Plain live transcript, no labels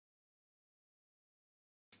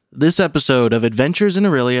This episode of Adventures in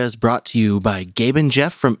Aurelia is brought to you by Gabe and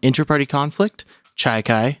Jeff from Interparty Conflict, Chai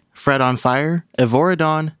Kai, Fred on Fire,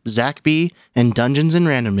 Evoradon, Zach B, and Dungeons and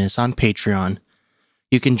Randomness on Patreon.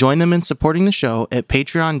 You can join them in supporting the show at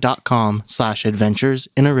patreon.com/adventures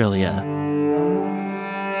in Aurelia.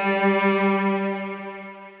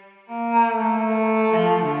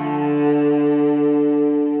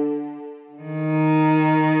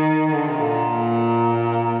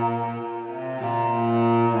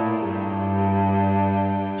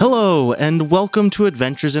 And welcome to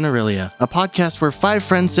Adventures in Aurelia, a podcast where 5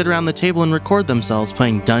 friends sit around the table and record themselves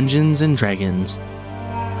playing Dungeons and Dragons.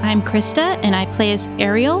 I'm Krista, and I play as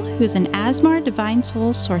Ariel, who's an Asmar Divine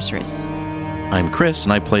Soul Sorceress. I'm Chris,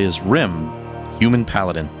 and I play as Rim, Human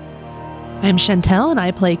Paladin. I'm Chantel, and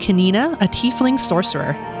I play Kanina, a Tiefling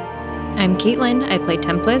Sorcerer. I'm Caitlin, I play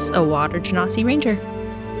Tempest, a Water Genasi Ranger.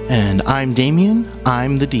 And I'm Damien,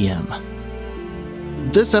 I'm the DM.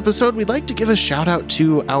 This episode, we'd like to give a shout out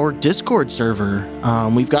to our Discord server.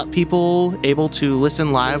 We've got people able to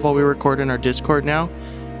listen live while we record in our Discord now.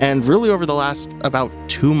 And really over the last about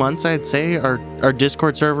 2 months, I'd say, our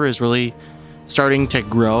Discord server is really starting to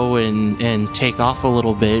grow and take off a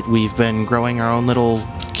little bit. We've been growing our own little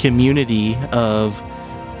community of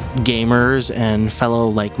gamers and fellow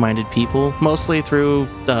like-minded people, mostly through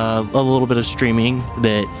a little bit of streaming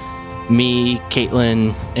that me,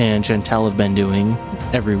 Caitlin, and Chantel have been doing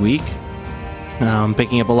every week,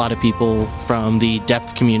 picking up a lot of people from the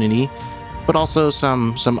Depth community, but also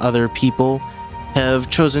some other people have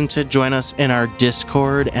chosen to join us in our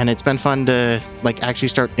Discord, and it's been fun to actually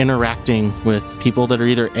start interacting with people that are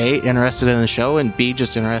either A, interested in the show, and B,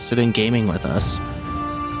 just interested in gaming with us.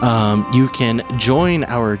 You can join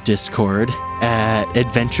our Discord at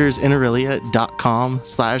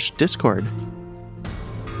adventuresinaurelia.com/Discord.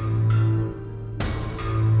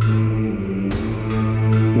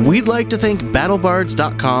 We'd like to thank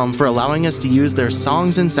BattleBards.com for allowing us to use their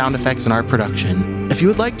songs and sound effects in our production. If you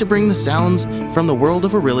would like to bring the sounds from the world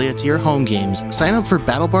of Aurelia to your home games, sign up for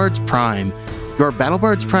BattleBards Prime. Your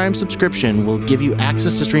BattleBards Prime subscription will give you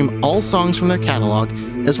access to stream all songs from their catalog,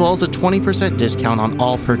 as well as a 20% discount on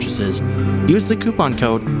all purchases. Use the coupon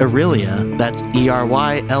code Aurelia, that's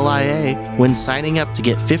ERYLIA, when signing up to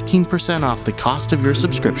get 15% off the cost of your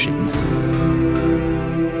subscription.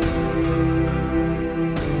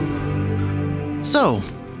 So,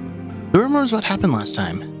 who remembers what happened last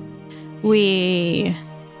time? We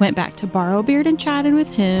went back to Borrowbeard and chatted with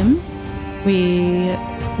him. We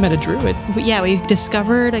Met a druid. we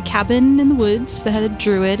discovered a cabin in the woods that had a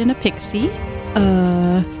druid and a pixie.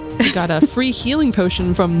 We got a free healing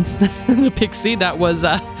potion from the pixie that was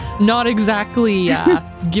not exactly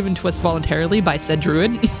given to us voluntarily by said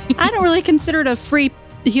druid. I don't really consider it a free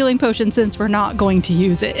healing potion since we're not going to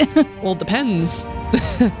use it. Well, it depends.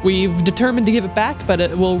 We've determined to give it back, but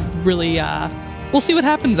it will really, we'll see what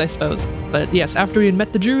happens, I suppose. But yes, after we had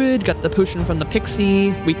met the druid, got the potion from the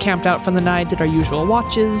pixie, we camped out for the night, did our usual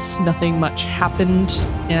watches, nothing much happened,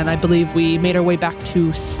 and I believe we made our way back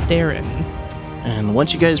to Starin. And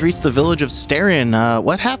once you guys reached the village of Starin,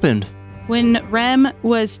 what happened? When Rem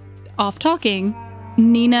was off talking,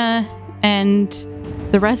 Nina and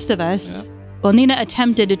the rest of us, well, Nina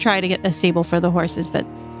attempted to try to get a stable for the horses, but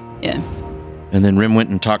yeah. And then Rim went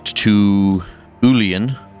and talked to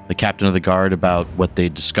Ulian, the captain of the guard, about what they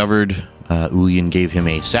discovered. Ulian gave him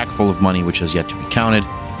a sack full of money, which has yet to be counted,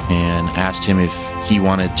 and asked him if he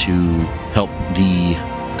wanted to help the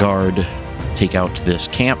guard take out this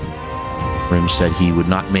camp. Rim said he would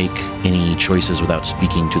not make any choices without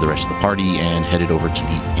speaking to the rest of the party, and headed over to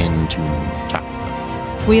the inn to talk with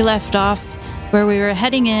them. We left off where we were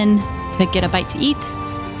heading in to get a bite to eat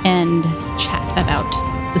and chat about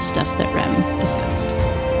the stuff that Rem discussed.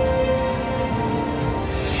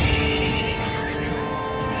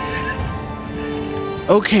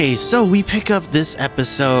 Okay, so we pick up this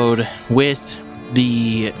episode with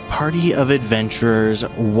the party of adventurers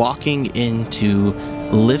walking into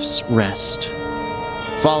Lift's Rest,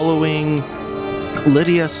 following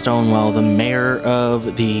Lydia Stonewell, the mayor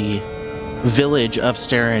of the village of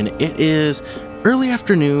Starin. It is early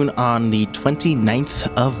afternoon on the 29th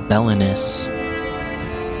of Belinus.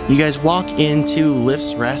 You guys walk into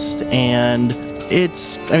Lift's Rest, and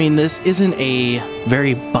this isn't a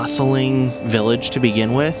very bustling village to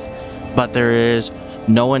begin with, but there is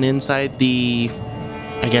no one inside the,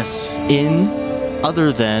 inn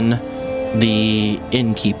other than the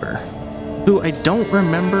innkeeper, who I don't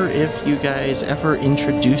remember if you guys ever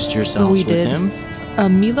introduced yourselves We with did. him.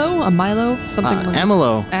 Milo, something like that.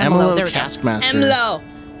 Amilo. Amilo, Amilo there we go. Caskmaster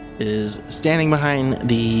is standing behind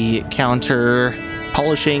the counter,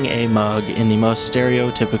 polishing a mug in the most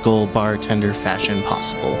stereotypical bartender fashion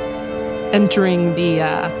possible. Entering the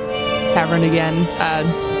tavern again,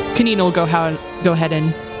 Kanina will go ahead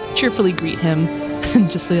and cheerfully greet him and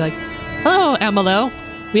just be like, "Hello, Amalo.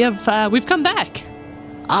 We've come back."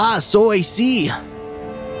 Ah, so I see.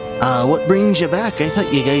 What brings you back? I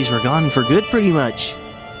thought you guys were gone for good, pretty much.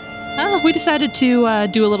 We decided to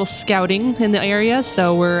do a little scouting in the area,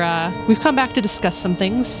 so we've come back to discuss some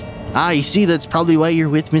things. Ah, I see. That's probably why you're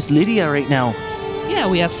with Miss Lydia right now. Yeah,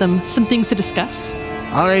 we have some things to discuss.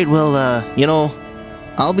 All right, well,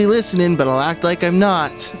 I'll be listening, but I'll act like I'm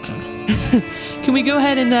not. Can we go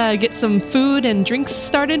ahead and get some food and drinks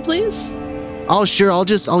started, please? Oh, sure. I'll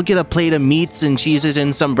get a plate of meats and cheeses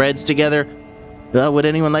and some breads together. Would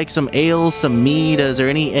anyone like some ale, some mead? Is there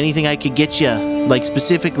anything I could get you, like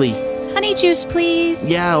specifically? Honey juice, please.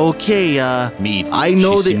 Yeah, okay. Mead. I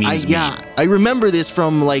know She that. means mead. I remember this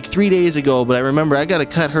from like 3 days ago, but I remember I gotta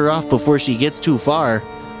cut her off before she gets too far.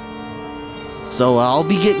 So I'll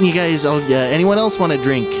be getting you guys. Anyone else want a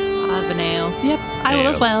drink? I'll have an ale. Yep, I will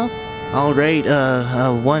as well. All right.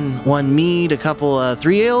 One mead, a couple,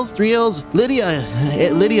 3 ales. Lydia,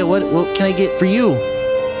 what can I get for you?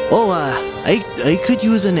 Oh, I could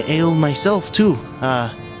use an ale myself too.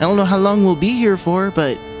 I don't know how long we'll be here for,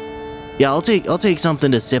 but yeah, I'll take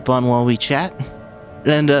something to sip on while we chat.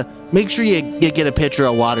 And make sure you get a pitcher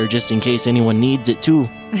of water just in case anyone needs it too.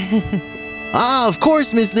 Ah, of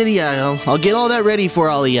course, Miss Lydia. I'll get all that ready for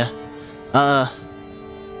all of you.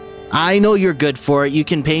 I know you're good for it. You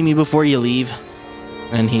can pay me before you leave.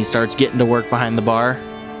 And he starts getting to work behind the bar.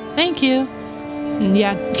 Thank you. And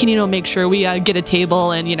yeah, Kanina will make sure we get a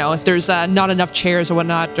table, and if there's not enough chairs or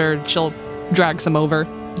whatnot, or she'll drag some over,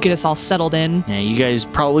 get us all settled in. Yeah, you guys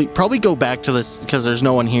probably go back to this because there's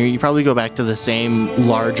no one here. You probably go back to the same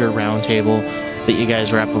larger round table that you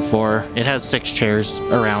guys were at before. It has 6 chairs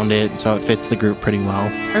around it, so it fits the group pretty well.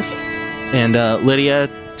 Perfect. And Lydia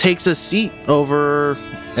takes a seat over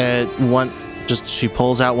at one. She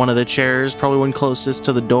pulls out one of the chairs, probably one closest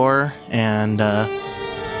to the door, and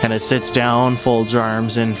kind of sits down, folds her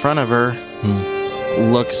arms in front of her,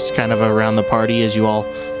 and looks kind of around the party as you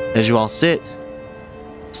all sit.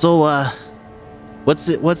 So, what's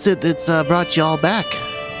it that's brought you all back?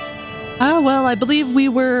 Well, I believe we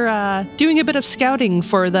were doing a bit of scouting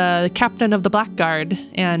for the captain of the Blackguard,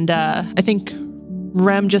 and I think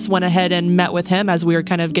Rem just went ahead and met with him as we were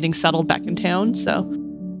kind of getting settled back in town. So,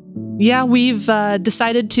 yeah, we've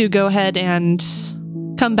decided to go ahead and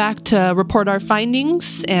come back to report our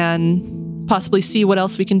findings and possibly see what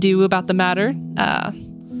else we can do about the matter.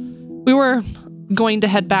 We were going to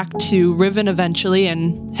head back to Riven eventually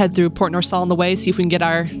and head through Port Norsal on the way, see if we can get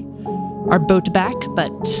our boat back,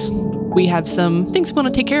 but we have some things we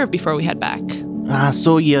want to take care of before we head back.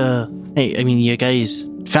 So you guys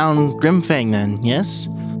found Grimfang then, yes?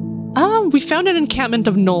 We found an encampment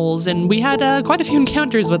of gnolls, and we had quite a few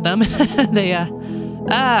encounters with them.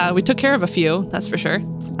 We took care of a few, that's for sure.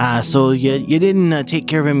 So you didn't take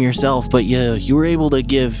care of him yourself, but you were able to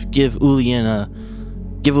give Ulian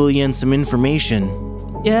some information.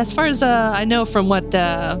 Yeah, as far as I know from what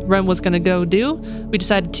Rem was going to go do, we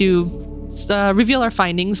decided to reveal our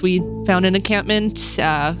findings. We found an encampment,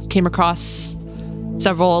 came across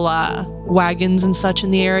several wagons and such in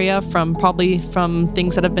the area probably from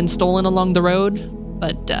things that have been stolen along the road,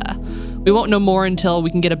 but we won't know more until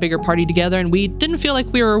we can get a bigger party together, and we didn't feel like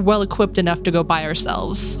we were well equipped enough to go by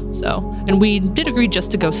ourselves. And we did agree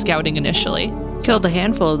just to go scouting initially. Killed a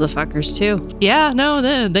handful of the fuckers too. Yeah, no,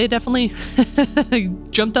 they definitely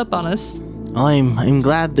jumped up on us. Well, I'm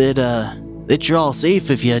glad that you're all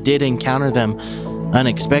safe if you did encounter them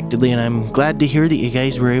unexpectedly, and I'm glad to hear that you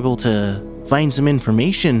guys were able to find some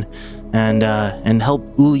information and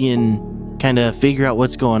help Ulian kind of figure out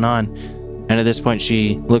what's going on. And at this point,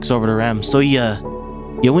 she looks over to Rem. So you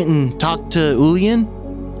went and talked to Ulian?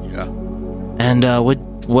 Yeah. And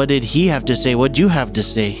what did he have to say? What'd you have to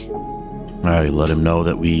say? I let him know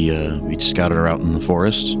that we'd scouted her out in the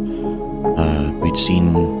forest. We'd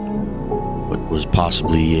seen what was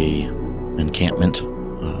possibly an encampment.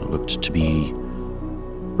 Looked to be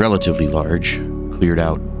relatively large, cleared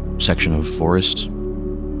out section of forest,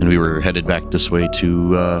 and we were headed back this way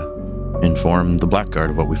to inform the Blackguard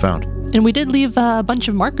of what we found. And we did leave a bunch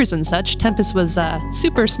of markers and such. Tempest was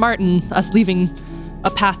super smart in us leaving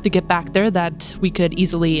a path to get back there that we could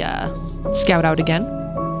easily scout out again.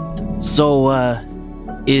 So,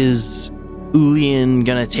 is Ulian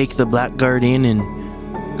gonna take the Blackguard in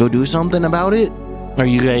and go do something about it? Are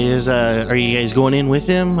you guys going in with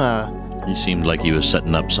him? He seemed like he was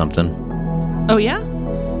setting up something. Oh yeah?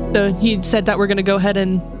 So he said that we're going to go ahead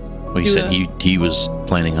and Well, he said he was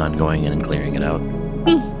planning on going in and clearing it out.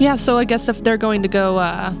 Yeah, so I guess if they're going to go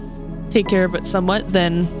take care of it somewhat,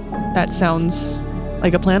 then that sounds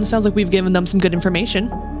like a plan. It sounds like we've given them some good information.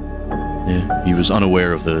 Yeah, he was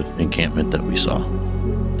unaware of the encampment that we saw.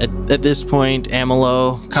 At this point,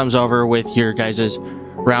 Amalo comes over with your guys'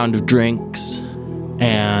 round of drinks,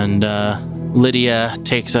 and Lydia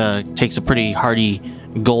takes a pretty hearty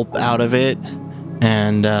gulp out of it,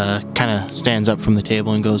 and kind of stands up from the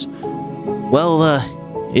table and goes, "Well,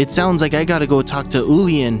 it sounds like I gotta go talk to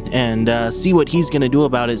Ulian and see what he's gonna do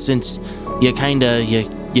about it, since you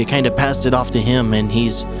kinda passed it off to him, and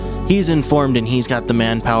he's informed and he's got the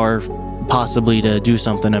manpower possibly to do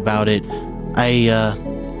something about it.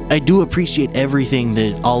 I do appreciate everything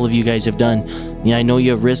that all of you guys have done. Yeah, I know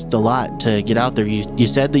you risked a lot to get out there. You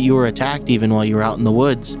said that you were attacked even while you were out in the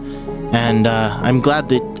woods, and I'm glad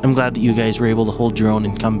that you guys were able to hold your own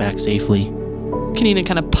and come back safely." Kanina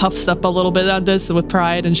kind of puffs up a little bit on this with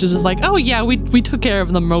pride, and she's just like, "Oh yeah, we took care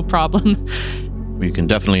of them, no problem." We can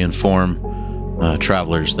definitely inform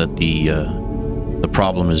travelers that the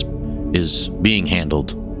problem is being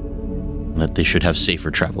handled, and that they should have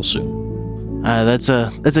safer travel soon. That's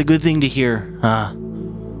a good thing to hear.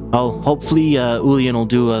 Hopefully Ulian will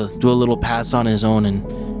do a little pass on his own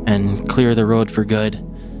and clear the road for good.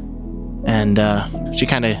 And she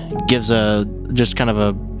kind of gives a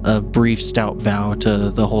brief stout bow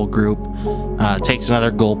to the whole group, takes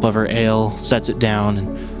another gulp of her ale, sets it down,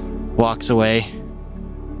 and walks away.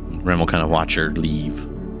 Rem will kind of watch her leave.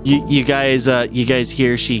 You guys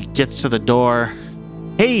hear she gets to the door.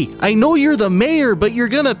 "Hey, I know you're the mayor, but you're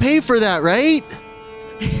gonna pay for that, right?"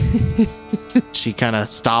 She kind of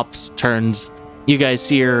stops, turns. You guys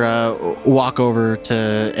see her walk over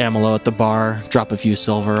to Amalo at the bar, drop a few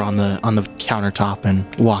silver on the countertop, and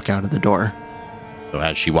walk out of the door. So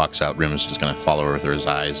as she walks out, Rim is just going to follow her with his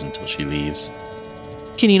eyes until she leaves.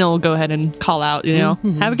 Kanina will go ahead and call out,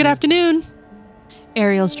 "Have a good afternoon."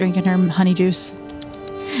 Ariel's drinking her honey juice.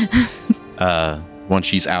 Once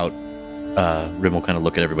she's out, Rim will kind of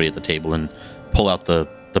look at everybody at the table and pull out the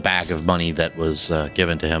bag of money that was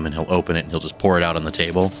given to him, and he'll open it and he'll just pour it out on the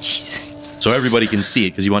table. Jesus. So everybody can see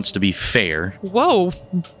it because he wants to be fair. Whoa,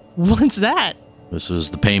 what's that? This was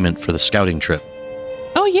the payment for the scouting trip.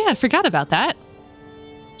 Oh yeah, I forgot about that.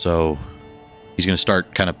 So he's going to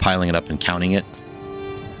start kind of piling it up and counting it.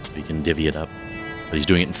 So he can divvy it up. But he's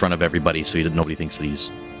doing it in front of everybody so nobody thinks that he's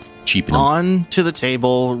cheaping him. On to the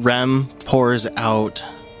table, Rem pours out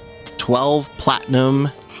 12 platinum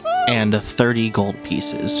and 30 gold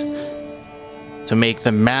pieces. To make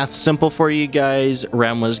the math simple for you guys,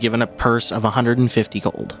 Rem was given a purse of 150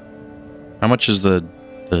 gold. How much is the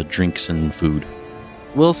drinks and food?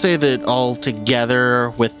 We'll say that all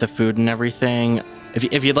together with the food and everything,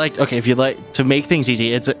 if you'd like to make things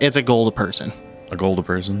easy, it's a gold a person. A gold a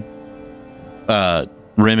person?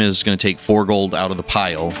 Rim is going to take 4 gold out of the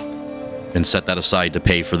pile and set that aside to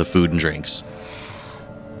pay for the food and drinks.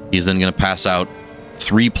 He's then going to pass out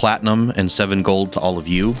 3 platinum and 7 gold to all of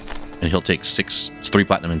you, and he'll take 3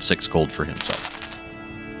 platinum and 6 gold for himself.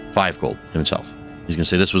 5 gold himself. He's going to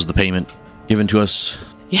say this was the payment given to us.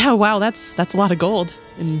 Yeah, wow, that's a lot of gold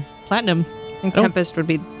in platinum. And Tempest would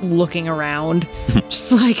be looking around,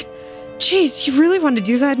 just like, "Jeez, you really want to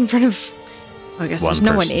do that in front of?" Well, I guess there's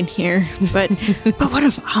no one in here, but what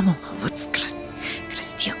if Amalo was gonna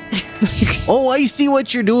steal? Oh, I see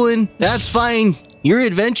what you're doing. That's fine. You're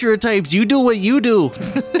adventurer types. You do what you do.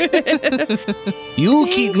 You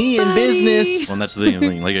keep me in business. Well, that's the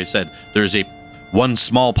thing. Like I said, there's one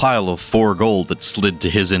small pile of 4 gold that slid to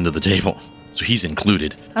his end of the table. So he's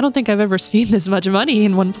included. I don't think I've ever seen this much money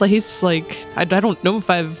in one place. Like, I don't know if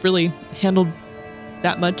I've really handled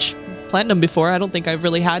that much platinum before. I don't think I've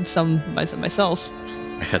really had some myself.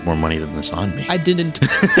 I had more money than this on me. I didn't.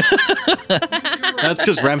 That's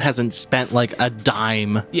because Rem hasn't spent like a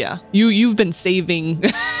dime. Yeah, you've been saving.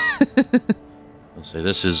 I'll say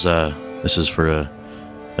this is for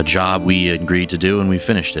a job we agreed to do, and we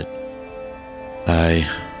finished it. I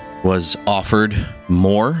was offered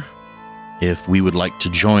more if we would like to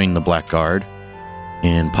join the Blackguard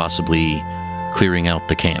in possibly clearing out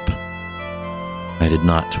the camp. I did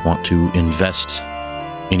not want to invest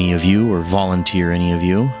any of you or volunteer any of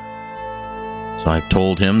you. So I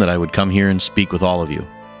told him that I would come here and speak with all of you.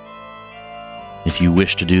 If you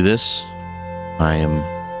wish to do this, I am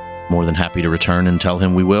more than happy to return and tell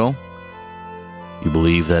him we will. If you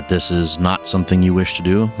believe that this is not something you wish to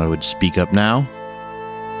do, I would speak up now.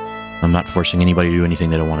 I'm not forcing anybody to do anything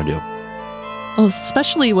they don't want to do. Well,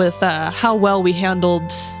 especially with how well we handled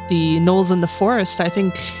the gnolls in the forest, I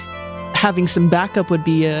think having some backup would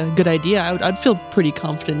be a good idea. I'd feel pretty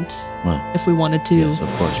confident if we wanted to. Yes, of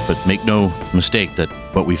course. But make no mistake that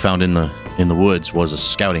what we found in the woods was a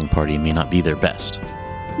scouting party. May not be their best.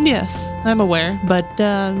 Yes, I'm aware. But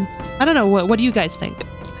I don't know. What do you guys think?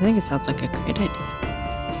 I think it sounds like a great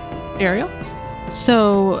idea. Ariel?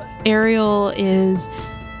 So Ariel is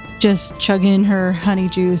just chugging her honey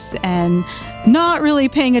juice and not really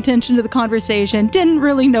paying attention to the conversation. Didn't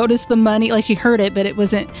really notice the money. Like, she heard it, but it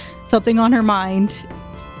wasn't something on her mind.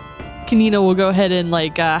 Kanina will go ahead and,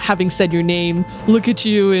 like, having said your name, look at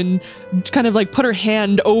you and kind of like put her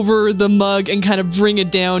hand over the mug and kind of bring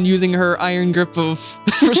it down using her iron grip of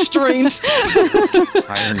restraint.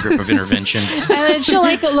 Iron grip of intervention. And then she'll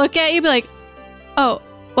like look at you and be like, oh,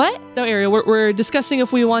 what? So, Ariel, we're discussing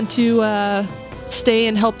if we want to stay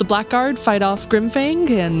and help the Blackguard fight off Grimfang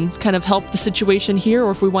and kind of help the situation here,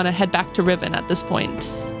 or if we want to head back to Riven at this point.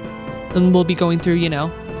 And we'll be going through,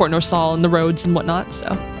 Port Norsal and the roads and whatnot, so.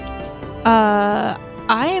 I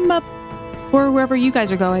am up for wherever you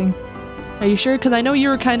guys are going. Are you sure? Because I know you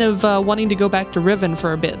were kind of wanting to go back to Riven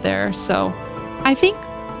for a bit there, so. I think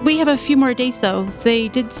we have a few more days, though. They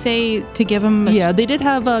did say to give them... Yeah, they did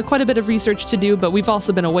have quite a bit of research to do, but we've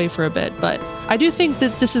also been away for a bit. But I do think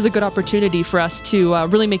that this is a good opportunity for us to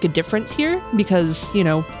really make a difference here because,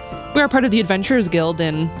 we are part of the Adventurers Guild,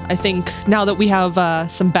 and I think now that we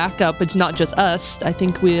have some backup, it's not just us. I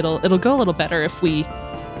think it'll go a little better if we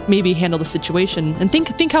maybe handle the situation. And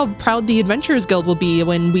think how proud the Adventurers Guild will be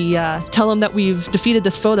when we tell them that we've defeated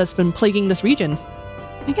this foe that's been plaguing this region.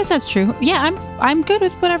 I guess that's true. Yeah, I'm good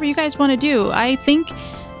with whatever you guys want to do. I think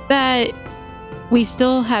that we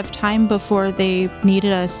still have time before they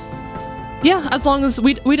needed us. Yeah, as long as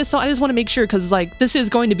I just want to make sure, because like this is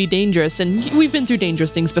going to be dangerous, and we've been through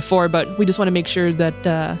dangerous things before, but we just want to make sure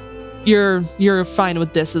that you're fine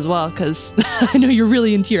with this as well, because I know you're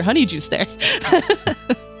really into your honey juice there.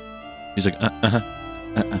 He's like,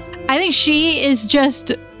 I think she is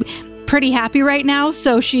just pretty happy right now,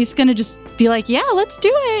 so she's gonna just be like, yeah, let's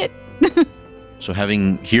do it. So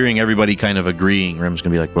hearing everybody kind of agreeing, Rem's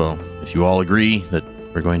going to be like, well, if you all agree that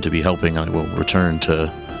we're going to be helping, I will return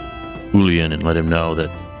to Ulian and let him know that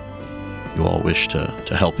you all wish to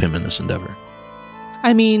help him in this endeavor.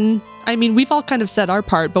 I mean, we've all kind of said our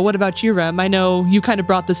part, but what about you, Rem? I know you kind of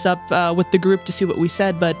brought this up with the group to see what we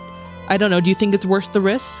said, but I don't know. Do you think it's worth the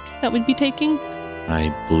risk that we'd be taking?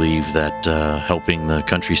 I believe that helping the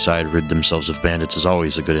countryside rid themselves of bandits is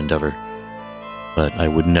always a good endeavor, but I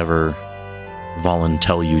would never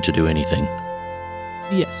volunteer you to do anything.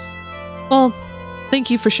 Yes. Well, thank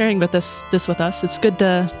you for sharing this with us. It's good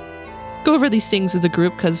to go over these things as a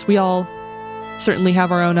group because we all certainly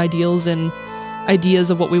have our own ideals and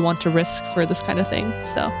ideas of what we want to risk for this kind of thing.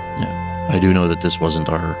 So yeah, I do know that this wasn't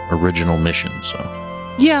our original mission, so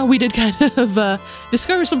yeah, we did kind of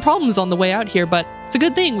discover some problems on the way out here, but it's a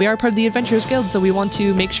good thing. We are part of the Adventurers Guild, so we want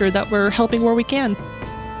to make sure that we're helping where we can.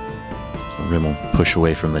 So Rim will push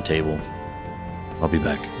away from the table. I'll be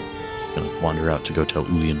back. I'm gonna wander out to go tell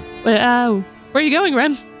Ulian. Where are you going,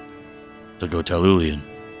 Rem? To go tell Ulian.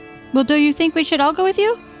 Well, do you think we should all go with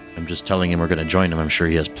you? I'm just telling him we're going to join him. I'm sure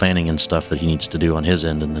he has planning and stuff that he needs to do on his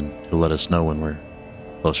end, and then he'll let us know when we're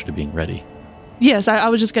closer to being ready. Yes, I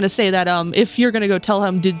was just going to say that if you're going to go tell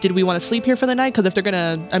him, did we want to sleep here for the night? Because if they're going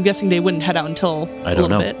to, I'm guessing they wouldn't head out until I don't a little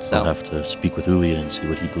know. bit. So I'll have to speak with Ulian and see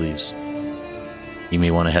what he believes. He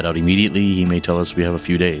may want to head out immediately. He may tell us we have a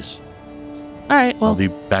few days. All right, well. I'll be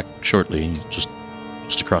back shortly, just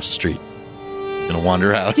across the street. Gonna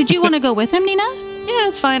wander out. Did you want to go with him, Nina? Yeah,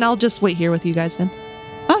 it's fine. I'll just wait here with you guys then.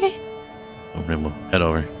 Okay. Rem will head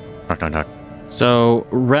over. Knock, knock, knock. So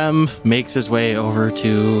Rem makes his way over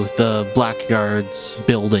to the Blackguard's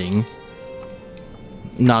building,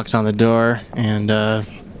 knocks on the door, and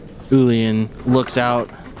Ulian looks out,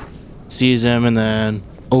 sees him, and then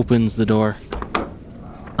opens the door.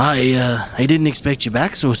 I didn't expect you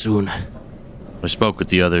back so soon. I spoke with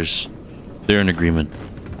the others. They're in agreement.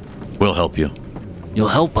 We'll help you. You'll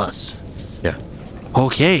help us? Yeah.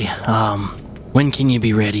 Okay, when can you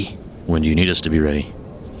be ready? When do you need us to be ready?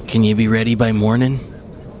 Can you be ready by morning?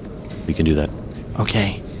 We can do that.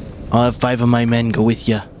 Okay. I'll have 5 of my men go with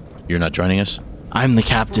you. You're not joining us? I'm the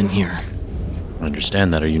captain here. I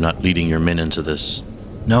understand that. Are you not leading your men into this?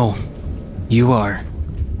 No, you are.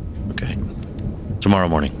 Okay. Tomorrow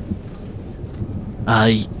morning.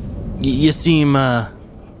 You seem,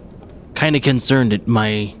 kind of concerned at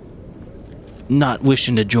my not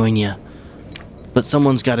wishing to join you. But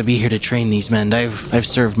someone's got to be here to train these men. I've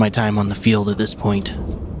served my time on the field at this point.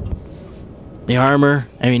 The armor,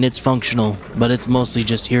 I mean, it's functional, but it's mostly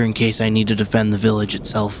just here in case I need to defend the village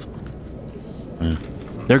itself.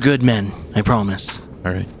 They're good men, I promise.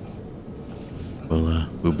 All right.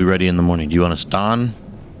 We'll be ready in the morning. Do you want us dawn?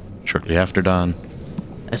 Shortly after dawn?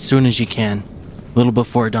 As soon as you can. A little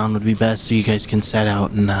before dawn would be best so you guys can set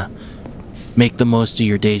out and make the most of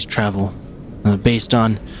your day's travel. Based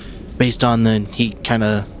on he kind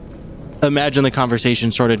of imagine the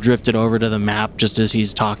conversation sort of drifted over to the map just as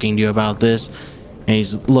he's talking to you about this, and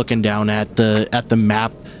he's looking down at the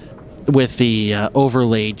map with the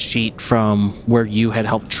overlaid sheet from where you had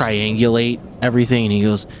helped triangulate everything, and he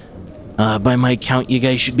goes, by my count, you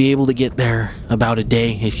guys should be able to get there about a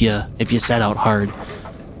day if you set out hard.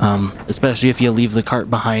 Especially if you leave the cart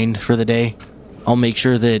behind for the day. I'll make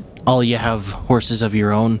sure that all you have horses of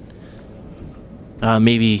your own.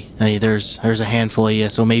 Maybe there's a handful of you,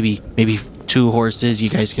 so maybe 2 horses. You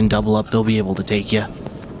guys can double up. They'll be able to take you.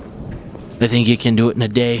 I think you can do it in a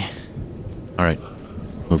day. All right.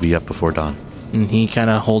 We'll be up before dawn. And he kind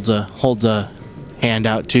of holds a hand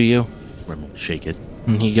out to you. Rim will shake it.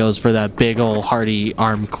 And he goes for that big old hearty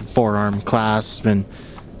forearm clasp, and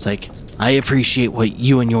it's like, I appreciate what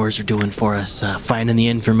you and yours are doing for us, finding the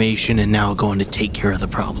information and now going to take care of the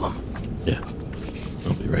problem. Yeah,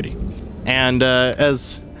 I'll be ready. And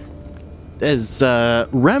as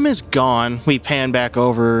Rem is gone, we pan back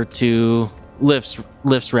over to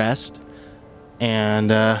Lift's Rest,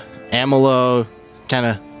 and Amalo kind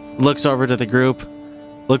of looks over to the group,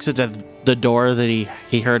 looks at the door that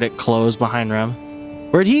he heard it close behind Rem.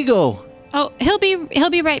 Where'd he go? Oh, he'll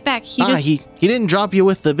be right back. He didn't drop you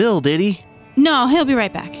with the bill, did he? No, he'll be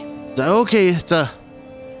right back. Okay, it's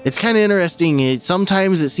kind of interesting.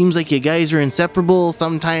 Sometimes it seems like you guys are inseparable.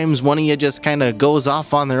 Sometimes one of you just kind of goes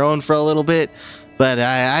off on their own for a little bit. But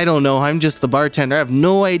I don't know. I'm just the bartender. I have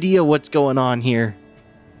no idea what's going on here.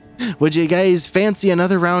 Would you guys fancy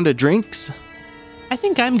another round of drinks? I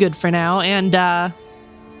think I'm good for now, and I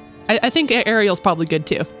think Ariel's probably good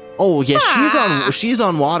too. Oh yeah, she's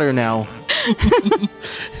on water now.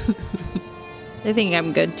 I think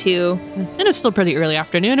I'm good too. And it's still pretty early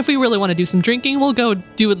afternoon. If we really want to do some drinking, we'll go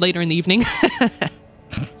do it later in the evening.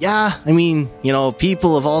 Yeah, I mean,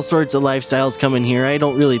 people of all sorts of lifestyles come in here. I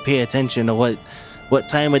don't really pay attention to what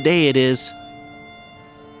time of day it is.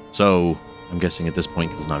 So, I'm guessing at this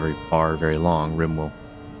point, because it's not very far, very long, Rim will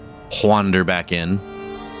wander back in.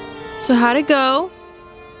 So how'd it go?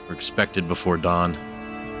 We're expected before dawn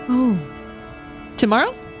Oh.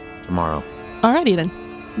 Tomorrow? tomorrow. Alrighty then.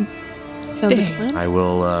 Sounds like a Dang. plan. I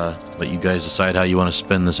will let you guys decide how you want to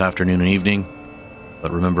spend this afternoon and evening.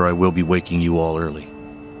 But remember, I will be waking you all early.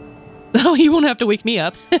 Oh, you won't have to wake me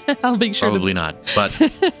up. I'll make sure Probably not. But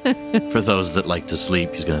for those that like to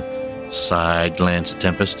sleep, he's going to side glance at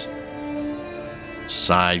Tempest.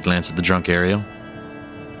 Side glance at the drunk Ariel.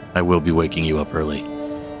 I will be waking you up early.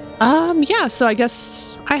 Yeah, so I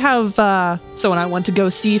guess I have someone I want to go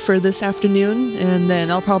see for this afternoon, and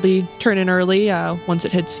then I'll probably turn in early once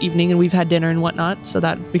it hits evening and we've had dinner and whatnot, so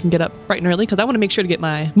that we can get up bright and early, because I want to make sure to get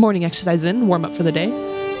my morning exercise in, warm up for the day.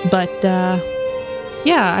 But,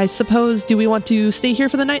 yeah, I suppose, do we want to stay here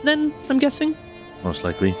for the night then, I'm guessing? Most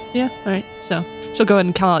likely. Yeah, alright, so she'll go ahead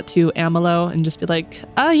and call out to Amalo and just be like,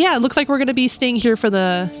 yeah, it looks like we're going to be staying here for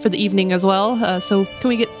the evening as well, so can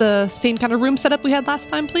we get the same kind of room setup we had last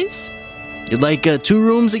time, please? You'd like 2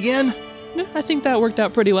 rooms again? Yeah, I think that worked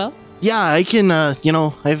out pretty well. Yeah, I can.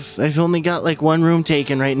 I've only got like 1 room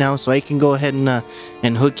taken right now, so I can go ahead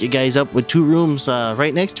and hook you guys up with 2 rooms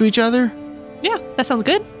right next to each other. Yeah, that sounds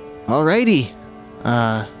good. Alrighty.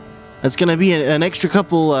 That's gonna be an extra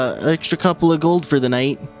couple of gold for the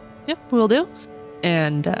night. Yep, we'll do.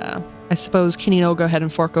 And I suppose Kinino will go ahead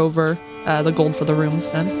and fork over the gold for the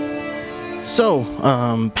rooms then.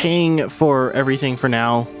 So, paying for everything for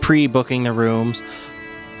now, pre-booking the rooms.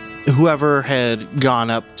 Whoever had gone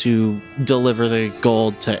up to deliver the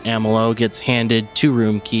gold to Amalo gets handed 2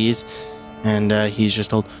 room keys, and he's just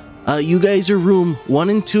told, you guys are room 1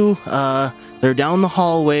 and 2. They're down the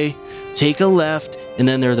hallway. Take a left, and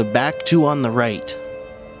then they're the back 2 on the right.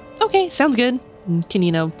 Okay, sounds good. And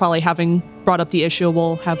Kinino, probably having brought up the issue,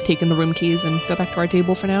 will have taken the room keys and go back to our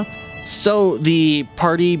table for now. So the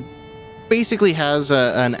party basically has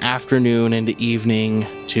an afternoon into evening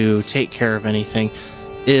to take care of anything.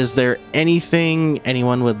 Is there anything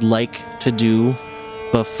anyone would like to do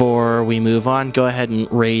before we move on? Go ahead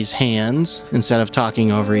and raise hands instead of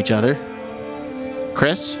talking over each other.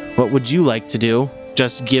 Chris, what would you like to do?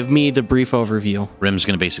 Just give me the brief overview. Rim's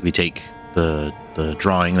going to basically take the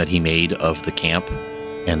drawing that he made of the camp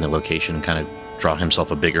and the location and kind of draw himself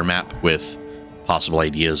a bigger map with possible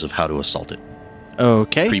ideas of how to assault it.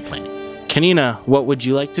 Okay. Pre-planning. Kanina, what would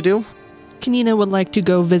you like to do? Kanina would like to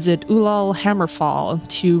go visit Ulal Hammerfall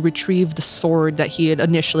to retrieve the sword that he had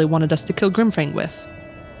initially wanted us to kill Grimfang with.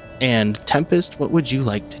 And Tempest, what would you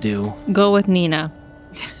like to do? Go with Nina.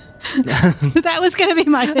 That was going to be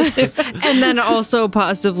my pick. And then also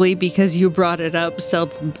possibly because you brought it up, sell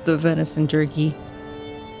the venison jerky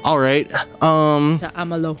All right. to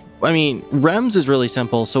Amalo. I mean, Rem's is really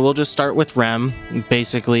simple, so we'll just start with Rem,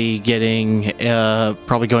 basically getting,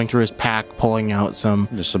 probably going through his pack, pulling out some,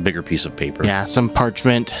 Just a bigger piece of paper. some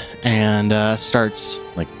parchment, and starts.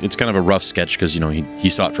 Like, it's kind of a rough sketch because, he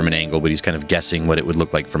saw it from an angle, but he's kind of guessing what it would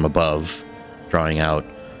look like from above, drawing out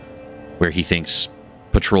where he thinks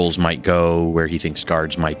patrols might go, where he thinks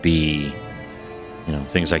guards might be,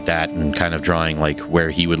 things like that, and kind of drawing like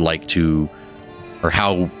where he would like to, or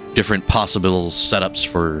how different possible setups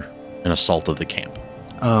for an assault of the camp.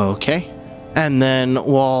 Okay. And then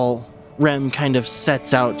while Rem kind of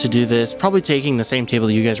sets out to do this, probably taking the same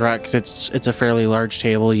table you guys were at, because it's a fairly large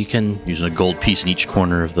table. You can Using a gold piece in each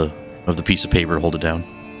corner of the piece of paper to hold it down.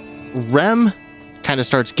 Rem kind of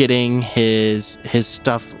starts getting his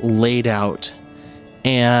stuff laid out,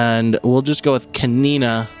 and we'll just go with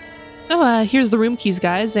Kanina. So here's the room keys,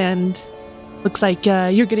 guys, and looks like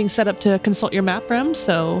you're getting set up to consult your map, Rem,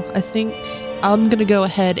 so I think I'm going to go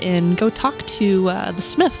ahead and go talk to the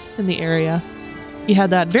smith in the area. He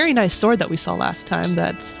had that very nice sword that we saw last time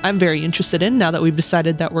that I'm very interested in now that we've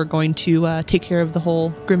decided that we're going to take care of the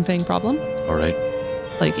whole Grimfang problem. All right.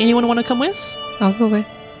 Like, anyone want to come with? I'll go with.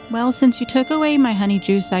 Well, since you took away my honey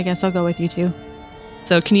juice, I guess I'll go with you too.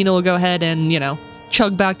 So Kanina will go ahead and,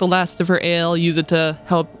 chug back the last of her ale, use it to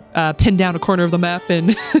help pin down a corner of the map,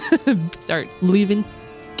 and start leaving.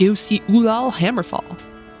 Go see Ulal Hammerfall.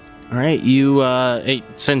 All right, you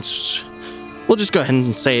since we'll just go ahead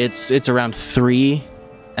and say it's around 3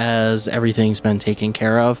 as everything's been taken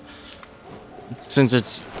care of. Since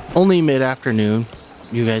it's only mid-afternoon,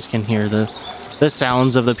 you guys can hear the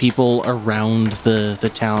sounds of the people around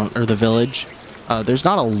the town or the village. There's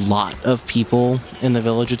not a lot of people in the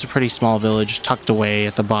village. It's a pretty small village tucked away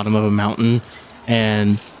at the bottom of a mountain,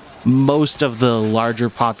 and most of the larger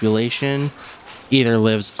population either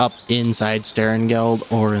lives up inside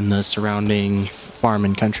Sterengeld or in the surrounding farm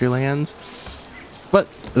and country lands. But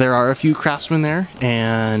there are a few craftsmen there,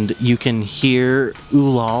 and you can hear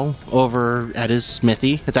Ulal over at his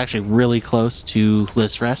smithy. It's actually really close to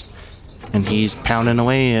Lisrest, and he's pounding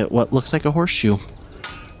away at what looks like a horseshoe.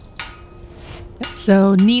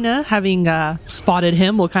 So Nina, having spotted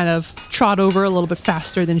him, will kind of trot over a little bit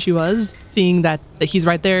faster than she was, seeing that he's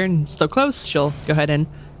right there and still close. She'll go ahead and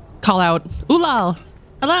call out, Ulal,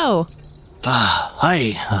 hello.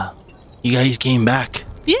 Hi. You guys came back.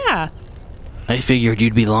 Yeah. I figured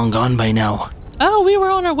you'd be long gone by now. Oh, we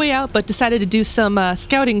were on our way out, but decided to do some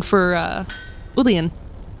scouting for Ulian.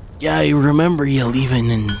 Yeah, I remember you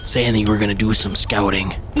leaving and saying that you were going to do some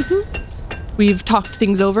scouting. We've talked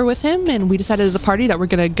things over with him, and we decided as a party that we're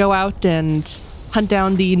going to go out and hunt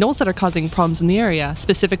down the gnolls that are causing problems in the area,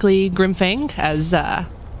 specifically Grimfang, as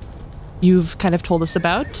you've kind of told us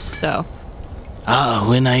about, so...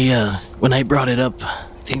 When I brought it up,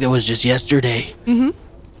 I think that was just yesterday. It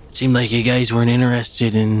seemed like you guys weren't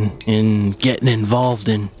interested in getting involved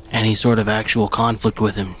in any sort of actual conflict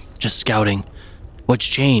with him, just scouting. What's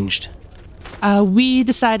changed? We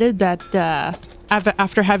decided that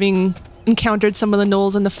after having encountered some of the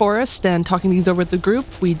gnolls in the forest and talking these over with the group,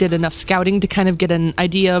 we did enough scouting to kind of get an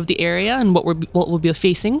idea of the area and what we'll be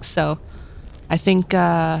facing. So I think,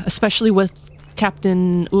 especially with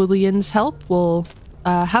Captain Ulian's help, we'll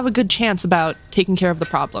have a good chance about taking care of the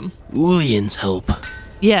problem. Ulian's help?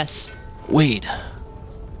 Yes. Wait.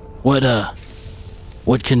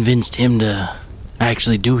 What convinced him to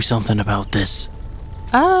actually do something about this?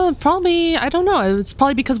 Probably, I don't know. It's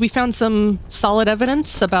probably because we found some solid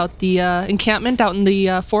evidence about the encampment out in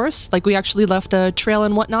the forest. Like, we actually left a trail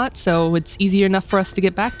and whatnot, so it's easier enough for us to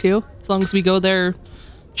get back to. As long as we go there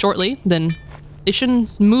shortly, then they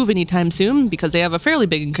shouldn't move anytime soon because they have a fairly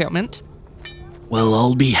big encampment. Well,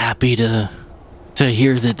 I'll be happy to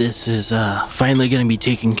hear that this is finally going to be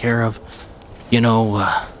taken care of. You know,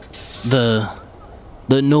 the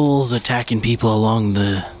gnolls attacking people along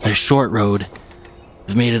the short road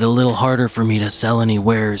have made it a little harder for me to sell any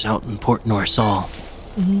wares out in Port Norsal.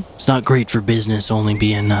 It's not great for business only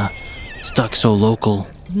being stuck so local.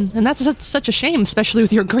 And that's such a shame, especially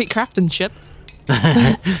with your great craftsmanship.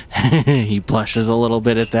 He blushes a little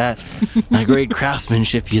bit at that. My great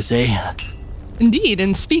craftsmanship, you say? Indeed,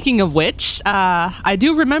 and speaking of which, I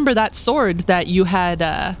do remember that sword that you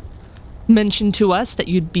had mentioned to us that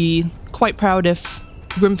you'd be quite proud if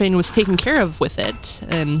Grimfane was taken care of with it,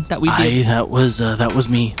 and that we did. That was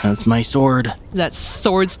me. That's my sword. Is that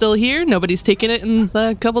sword still here? Nobody's taken it in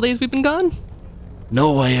the couple days we've been gone?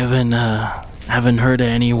 No, I haven't heard of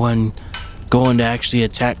anyone going to actually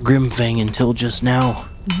attack Grimfang until just now.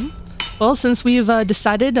 Well, since we've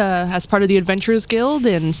decided as part of the Adventurers Guild,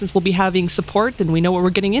 and since we'll be having support and we know what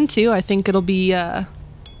we're getting into, I think it'll be a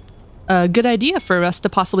good idea for us to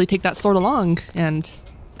possibly take that sword along. And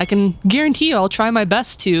I can guarantee you I'll try my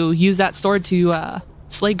best to use that sword to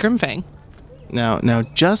slay Grimfang. Now,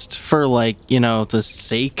 just for the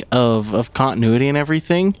sake of continuity and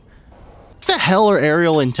everything, what the hell are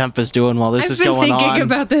Ariel and Tempest doing while this is going on? I've been thinking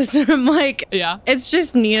about this, and I'm like, Yeah. it's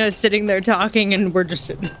just Nina sitting there talking, and we're just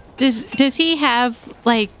sitting. Does he have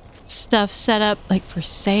stuff set up for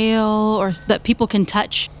sale or that people can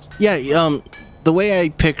touch? Yeah, the way I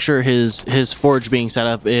picture his forge being set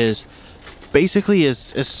up is basically as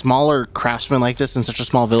smaller craftsman like this in such a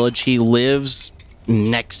small village. He lives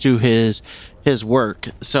next to his work.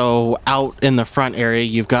 So out in the front area,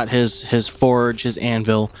 you've got his forge, his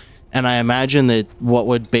anvil, and I imagine that what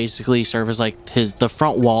would basically serve as the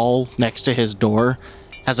front wall next to his door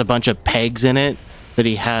has a bunch of pegs in it that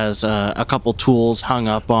he has a couple tools hung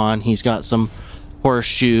up on. He's got some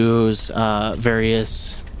horseshoes,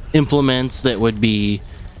 various implements that would be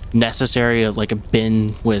necessary, like a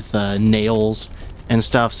bin with nails and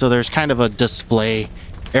stuff. So there's kind of a display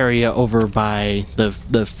area over by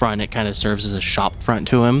the front. It kind of serves as a shop front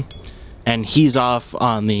to him, and he's off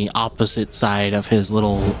on the opposite side of his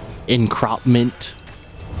little encropment,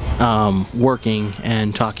 working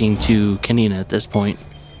and talking to Kanina at this point.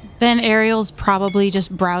 Then Ariel's probably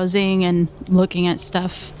just browsing and looking at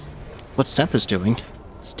stuff. What's Tempest doing?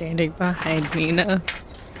 Standing behind Nina.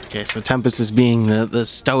 Okay, so Tempest is being the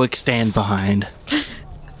stoic stand behind.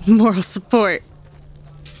 Moral support.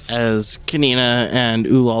 As Kanina and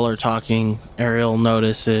Ulal are talking, Ariel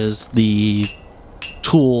notices the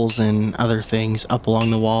tools and other things up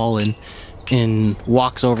along the wall and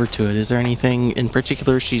walks over to it. Is there anything in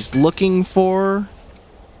particular she's looking for?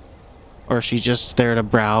 Or is she just there to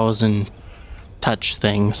browse and touch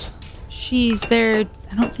things? She's there.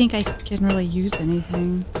 I don't think I can really use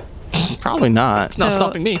anything. Probably not. It's not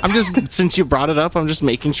stopping me. I'm just, since you brought it up, I'm just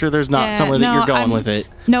making sure there's not somewhere that you're going with it.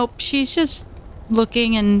 Nope, she's just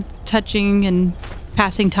looking and touching and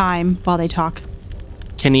passing time while they talk.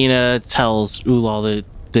 Kanina tells Ulal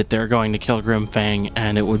that they're going to kill Grimfang,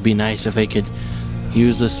 and it would be nice if they could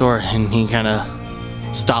use the sword. And he kind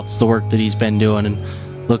of stops the work that he's been doing and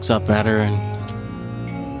looks up at her and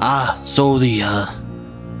so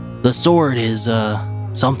the sword is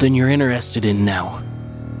something you're interested in now.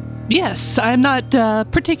 Yes, I'm not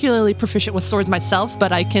particularly proficient with swords myself,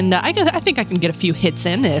 but I think I can get a few hits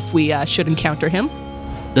in if we should encounter him.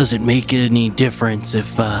 Does it make any difference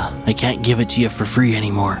if I can't give it to you for free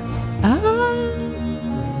anymore?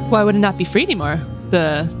 Why would it not be free anymore?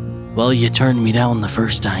 Well, you turned me down the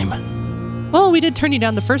first time. Well, we did turn you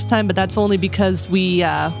down the first time, but that's only because we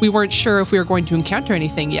weren't sure if we were going to encounter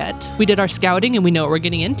anything yet. We did our scouting and we know what we're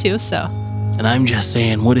getting into, so. And I'm just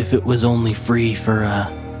saying, what if it was only free for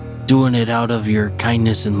doing it out of your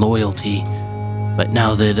kindness and loyalty? But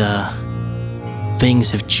now that things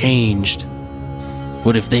have changed,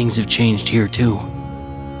 what if things have changed here too?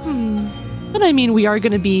 But I mean, we are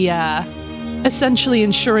going to be essentially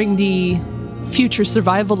ensuring the future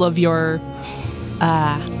survival of your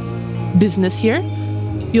business here.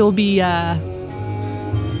 You'll be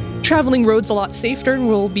traveling roads a lot safer, and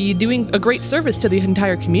we'll be doing a great service to the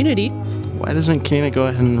entire community. Why doesn't Kanina go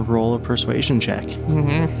ahead and roll a persuasion check?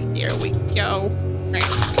 Here we go.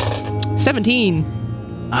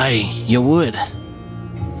 17. Aye, you would.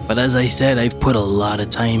 But as I said, I've put a lot of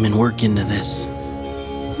time and work into this.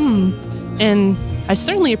 And I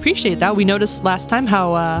certainly appreciate that. We noticed last time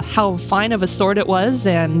how fine of a sword it was,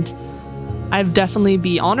 and I'd definitely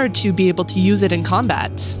be honored to be able to use it in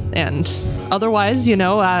combat. And otherwise,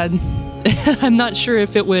 I'm not sure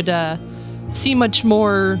if it would see much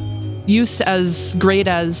more use as great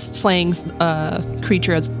as slaying a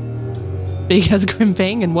creature as big as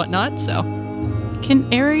Grimfang and whatnot, so.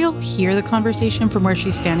 Can Ariel hear the conversation from where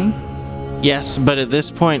she's standing? Yes, but at this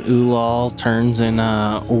point, Ulal turns and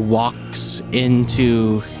walks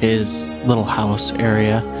into his little house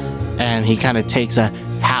area, and he kind of takes a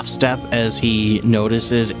half step as he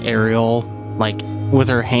notices Ariel, with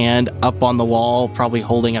her hand up on the wall, probably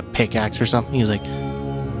holding a pickaxe or something. He's like,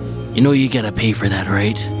 you gotta pay for that,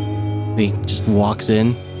 right? And he just walks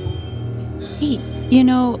in. Hey,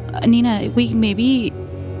 Nina, we maybe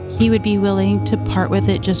he would be willing to part with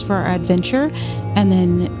it just for our adventure, and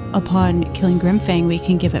then upon killing Grimfang, we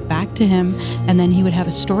can give it back to him, and then he would have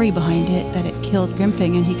a story behind it that it killed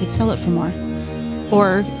Grimfang, and he could sell it for more,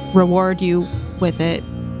 or reward you with it,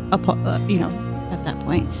 at that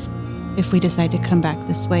point, if we decide to come back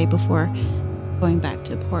this way before going back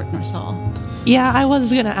to Port Norsal. Yeah, I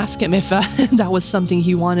was gonna ask him if that was something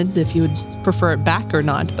he wanted, if he would prefer it back or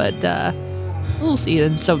not, but we'll see.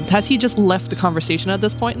 And so, has he just left the conversation at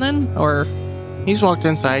this point then, or? He's walked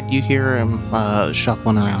inside. You hear him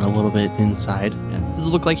shuffling around a little bit inside. Does it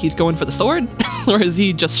look like he's going for the sword, or is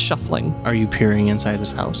he just shuffling? Are you peering inside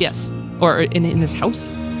his house? Yes, or in his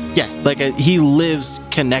house. Yeah, like he lives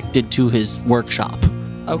connected to his workshop.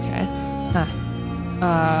 Okay. Huh.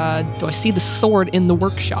 Do I see the sword in the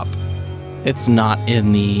workshop? It's not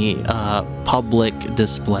in the public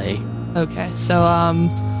display. Okay, so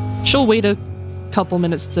she'll wait a couple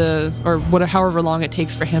minutes or however long it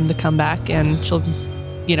takes for him to come back, and she'll,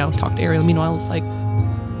 talk to Ariel. Meanwhile, it's like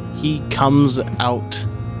he comes out,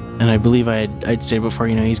 and I believe I'd say before,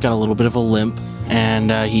 he's got a little bit of a limp,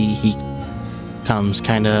 and he comes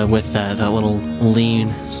kind of with that little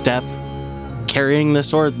lean step, carrying the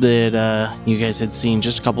sword that you guys had seen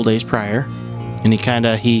just a couple days prior, and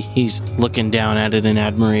he's looking down at it in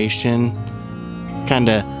admiration, kind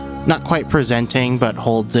of not quite presenting, but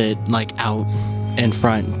holds it like out in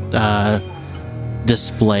front,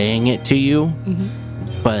 displaying it to you.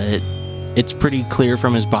 Mm-hmm. But it's pretty clear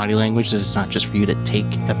from his body language that it's not just for you to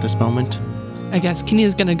take at this moment. I guess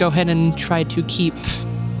Kenya's gonna go ahead and try to keep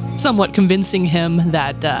somewhat convincing him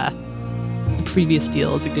that the previous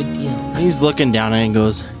deal is a good deal. He's looking down at it and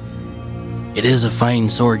goes, "It is a fine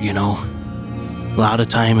sword, A lot of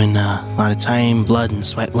time, blood and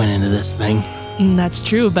sweat went into this thing." That's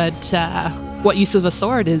true, but what use of a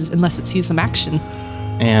sword is unless it sees some action?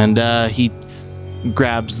 And he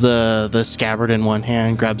grabs the scabbard in one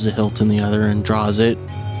hand, grabs the hilt in the other, and draws it.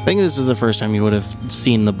 I think this is the first time you would have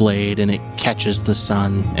seen the blade, and it catches the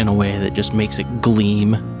sun in a way that just makes it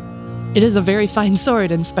gleam. It is a very fine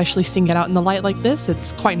sword, and especially seeing it out in the light like this,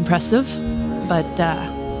 it's quite impressive. But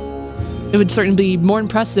it would certainly be more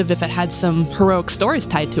impressive if it had some heroic stories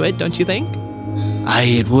tied to it, don't you think?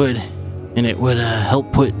 Aye, it would. And it would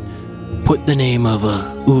help put the name of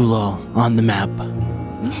Ulal on the map.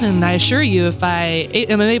 And I assure you, if I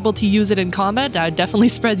am able to use it in combat, I'd definitely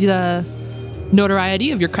spread the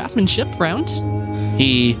notoriety of your craftsmanship around.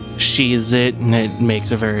 He sheathes it, and it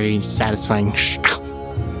makes a very satisfying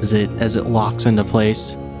as it locks into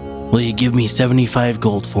place. Will you give me 75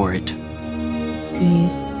 gold for it?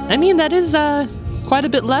 I mean, that is quite a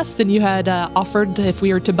bit less than you had offered if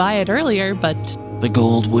we were to buy it earlier, but... The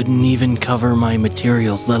gold wouldn't even cover my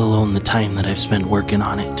materials, let alone the time that I've spent working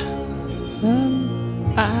on it.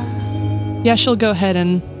 Yeah, she'll go ahead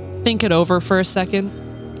and think it over for a second.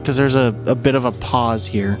 Because there's a bit of a pause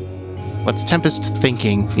here. What's Tempest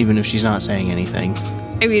thinking, even if she's not saying anything?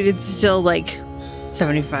 I mean, it's still like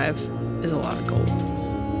 75 is a lot of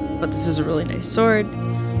gold. But this is a really nice sword.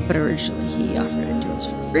 But originally he offered it to us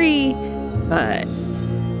for free. But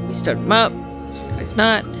we stood him up, so now he's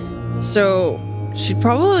not. So she'd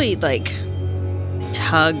probably like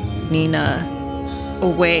tug Nina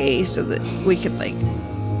away so that we could like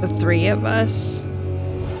the three of us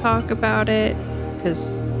talk about it,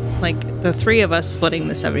 because like the three of us splitting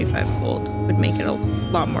the 75 gold would make it a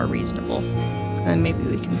lot more reasonable, and maybe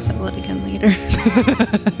we can sell it again later.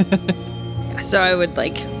 Yeah, so I would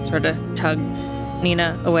like sort of tug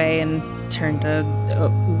Nina away and turn to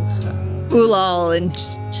Ulal and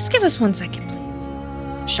just give us 1 second, please.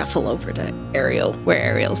 Shuffle over to Ariel, where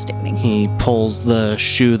Ariel's standing. He pulls the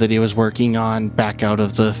shoe that he was working on back out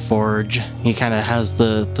of the forge. He kind of has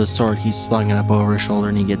the sword, he's slung it up over his shoulder,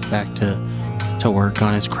 and he gets back to work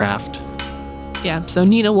on his craft. Yeah, so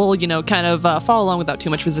Nina will, kind of follow along without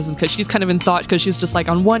too much resistance, because she's kind of in thought, because she's just like,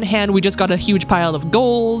 on one hand, we just got a huge pile of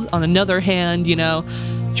gold. On another hand,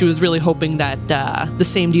 she was really hoping that the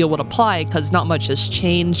same deal would apply, because not much has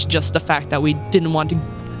changed, just the fact that we didn't want to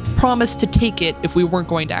promise to take it if we weren't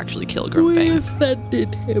going to actually kill Grimfang. We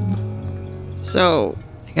offended him. So,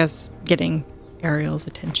 I guess getting Ariel's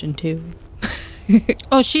attention too.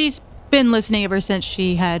 Oh, she's been listening ever since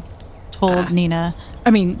she had told Nina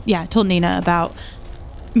about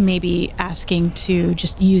maybe asking to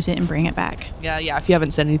just use it and bring it back. Yeah, if you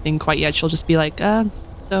haven't said anything quite yet, she'll just be like,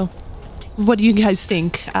 so what do you guys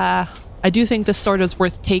think? I do think this sword is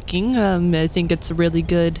worth taking. I think it's a really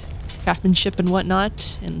good craftsmanship and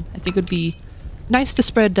whatnot, and I think it would be nice to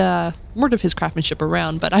spread word of his craftsmanship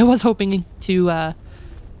around, but I was hoping to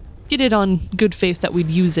get it on good faith that we'd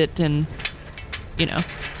use it, and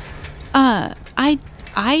I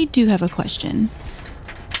I do have a question.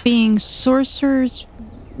 Being sorcerers,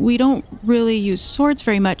 we don't really use swords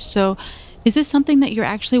very much, so is this something that you're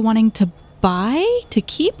actually wanting to buy to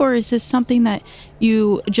keep, or is this something that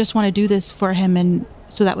you just want to do this for him and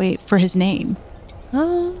so that way for his name?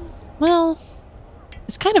 Well,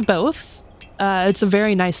 it's kind of both. It's a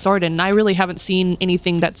very nice sword, and I really haven't seen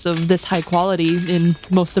anything that's of this high quality in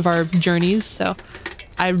most of our journeys, so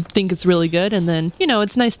I think it's really good. And then,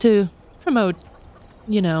 it's nice to promote,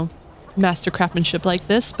 master craftsmanship like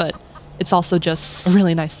this, but it's also just a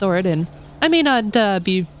really nice sword, and I may not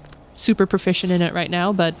be super proficient in it right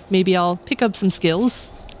now, but maybe I'll pick up some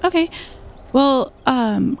skills. Okay. Well,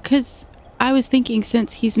 because I was thinking,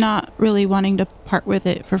 since he's not really wanting to part with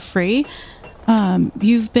it for free,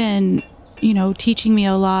 you've been, teaching me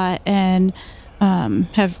a lot and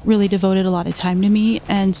have really devoted a lot of time to me,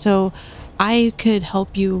 and so I could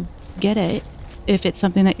help you get it if it's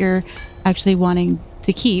something that you're actually wanting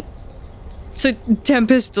to keep. So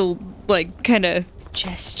Tempest will kind of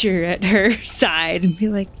gesture at her side and be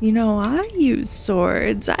like, I use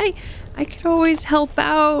swords. I could always help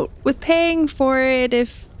out with paying for it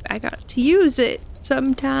if I got to use it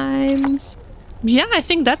sometimes. Yeah, I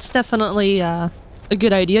think that's definitely a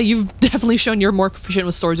good idea. You've definitely shown you're more proficient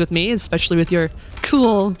with swords with me, especially with your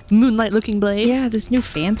cool moonlight looking blade. Yeah, this new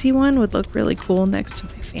fancy one would look really cool next to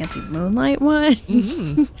my fancy moonlight one.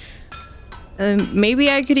 Mm-hmm.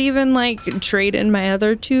 Maybe I could even trade in my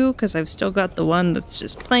other two, because I've still got the one that's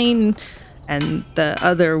just plain and the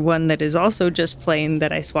other one that is also just plain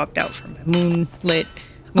that I swapped out for my moonlit.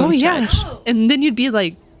 Yeah. And then you'd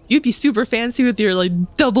be super fancy with your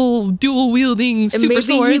double dual wielding super maybe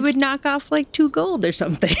swords. He would knock off 2 gold or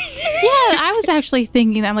something. Yeah, I was actually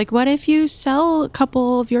thinking that. I'm like, what if you sell a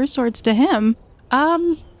couple of your swords to him?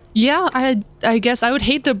 Yeah, I guess I would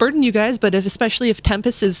hate to burden you guys, but especially if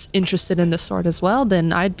Tempest is interested in this sword as well,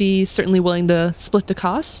 then I'd be certainly willing to split the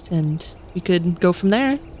cost, and we could go from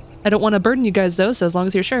there. I don't want to burden you guys though, so as long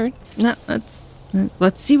as you're sure. No, let's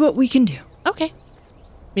see what we can do. Okay.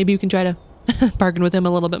 Maybe you can try to bargain with him a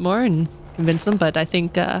little bit more and convince him, but I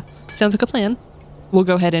think sounds like a plan. We'll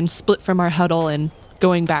go ahead and split from our huddle and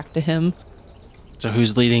going back to him. So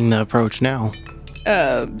who's leading the approach now?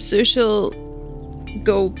 So she'll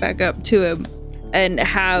go back up to him and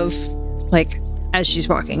have, as she's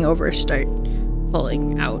walking over, start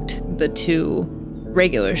pulling out the 2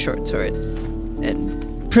 regular short swords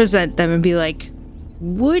and present them and be like,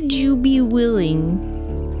 would you be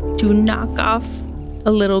willing to knock off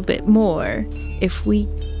a little bit more if we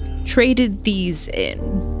traded these in?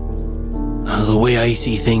 The way I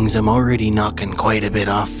see things, I'm already knocking quite a bit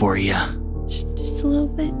off for you. Just a little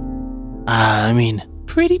bit? I mean,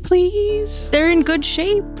 Pretty please. They're in good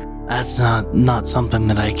shape. that's not something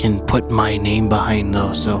that I can put my name behind,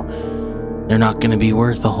 though, so they're not going to be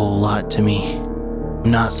worth a whole lot to me. I'm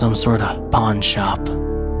not some sort of pawn shop.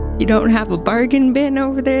 You don't have a bargain bin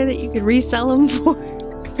over there that you could resell them for?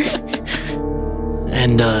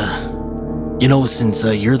 And, since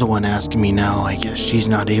you're the one asking me now, I guess she's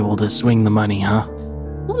not able to swing the money, huh?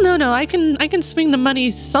 Well, no, I can swing the money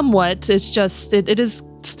somewhat. It's just, it is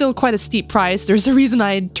still quite a steep price. There's a reason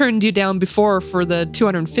I turned you down before for the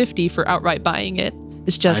 250 for outright buying it.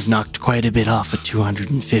 It's just... I've knocked quite a bit off at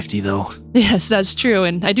 250, though. Yes, that's true,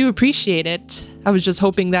 and I do appreciate it. I was just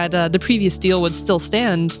hoping that the previous deal would still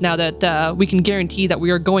stand now that we can guarantee that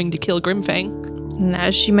we are going to kill Grimfang. And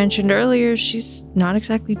as she mentioned earlier, she's not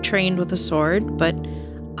exactly trained with a sword, but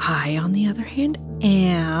I, on the other hand,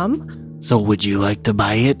 am. So would you like to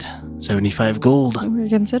buy it? 75 gold. We're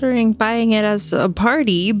considering buying it as a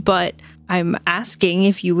party, but I'm asking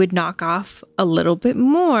if you would knock off a little bit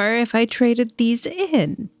more if I traded these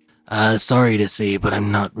in. Sorry to say, but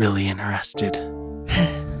I'm not really interested.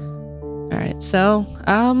 All right, so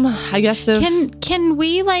I guess if... Can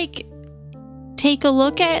we take a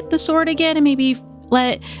look at the sword again and maybe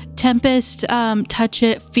let Tempest touch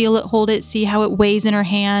it, feel it, hold it, see how it weighs in her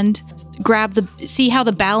hand, see how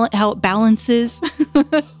it balances?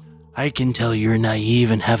 I can tell you're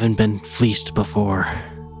naive and haven't been fleeced before.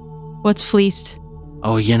 What's fleeced?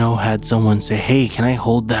 Oh, had someone say, hey, can I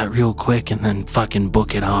hold that real quick, and then fucking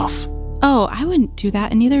book it off. Oh, I wouldn't do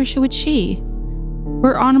that, and neither would she.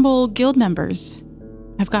 We're honorable guild members.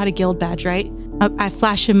 I've got a guild badge, right? I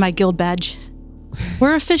flash him my guild badge.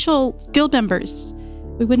 We're official guild members.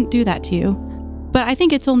 We wouldn't do that to you. But I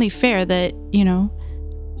think it's only fair that,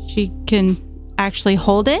 she can actually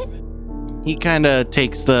hold it. He kind of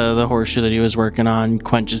takes the horseshoe that he was working on,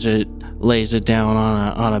 quenches it, lays it down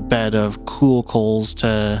on a bed of cool coals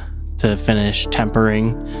to finish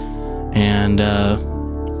tempering, and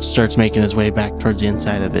starts making his way back towards the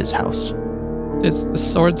inside of his house. Is the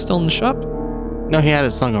sword still in the shop? No, he had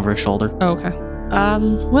it slung over his shoulder. Oh, okay.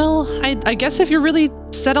 Well, I guess if you're really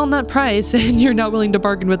set on that price and you're not willing to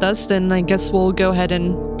bargain with us, then I guess we'll go ahead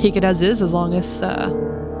and take it as is, as long as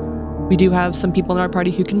we do have some people in our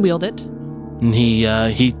party who can wield it. And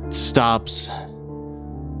he stops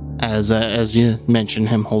as you mentioned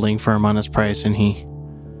him holding firm on his price, and he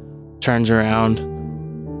turns around,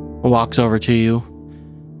 walks over to you,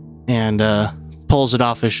 and pulls it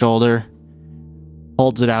off his shoulder,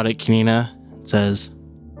 holds it out at Kanina, and says,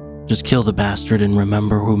 "Just kill the bastard and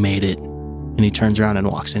remember who made it." And he turns around and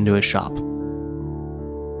walks into his shop.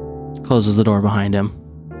 Closes the door behind him.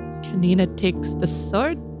 Kanina takes the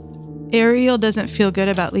sword. Ariel doesn't feel good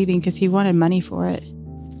about leaving because he wanted money for it.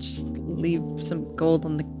 Just leave some gold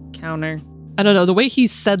on the counter. I don't know. The way he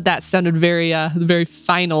said that sounded very, very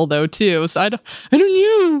final though too. So I don't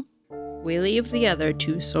know. We leave the other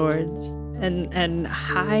 2 swords and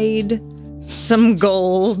hide some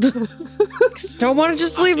gold. 'Cause don't want to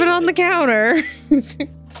just leave it on the counter.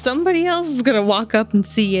 Somebody else is gonna walk up and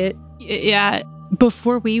see it. Yeah,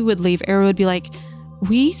 before we would leave, Ariel would be like,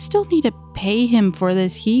 "We still need to pay him for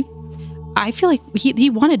this. I feel like he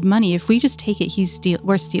wanted money. If we just take it,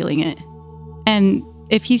 we're stealing it. And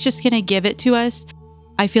if he's just gonna give it to us,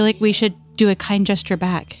 I feel like we should do a kind gesture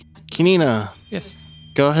back." Kanina, Yes.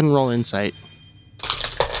 go ahead and roll insight.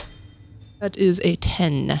 That is a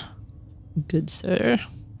 10. Good sir.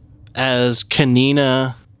 As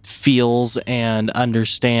Kanina feels and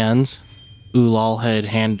understands, Ulal had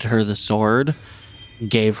handed her the sword,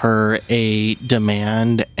 gave her a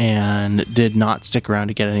demand, and did not stick around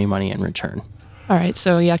to get any money in return. All right,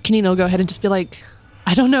 so yeah, Kanina will go ahead and just be like,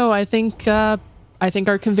 I don't know. I think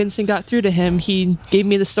our convincing got through to him. He gave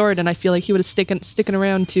me the sword, and I feel like he would have sticking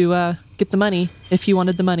around to get the money if he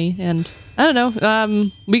wanted the money. And I don't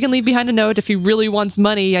know. We can leave behind a note if he really wants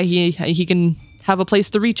money. He can have a place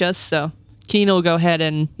to reach us. So Kanina will go ahead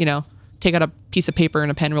and take out a piece of paper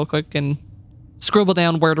and a pen real quick and scribble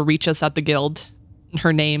down where to reach us at the guild,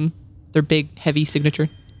 her name, their big heavy signature,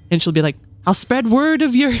 and she'll be like, "I'll spread word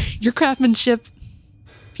of your craftsmanship.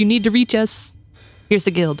 If you need to reach us, here's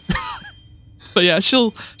the guild." But yeah,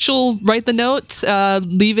 she'll write the note,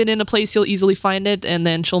 leave it in a place you'll easily find it, and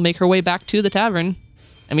then she'll make her way back to the tavern.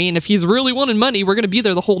 I mean, if he's really wanting money, we're gonna be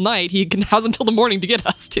there the whole night. He has until the morning to get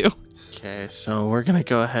us to. Okay, so we're gonna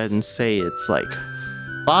go ahead and say it's like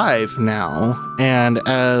 5 now, and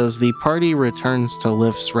as the party returns to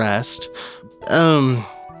Lift's Rest,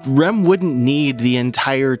 Rem wouldn't need the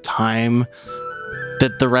entire time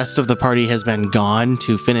that the rest of the party has been gone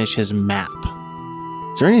to finish his map.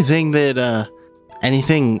 Is there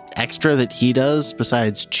anything extra that he does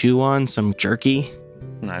besides chew on some jerky?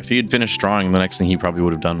 Nah, if he had finished drawing, the next thing he probably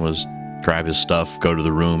would have done was grab his stuff, go to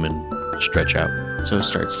the room, and stretch out. So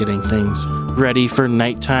starts getting things ready for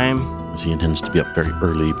nighttime. As he intends to be up very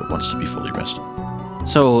early, but wants to be fully rested.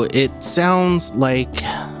 So it sounds like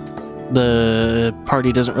the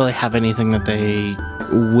party doesn't really have anything that they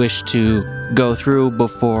wish to go through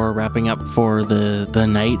before wrapping up for the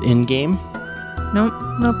night in game. Nope.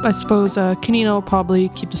 I suppose Kanina will probably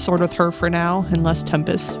keep the sword with her for now, unless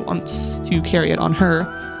Tempest wants to carry it on her.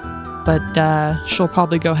 But she'll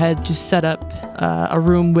probably go ahead to set up a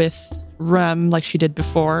room with Rem like she did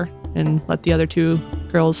before, and let the other 2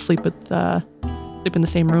 girls sleep in the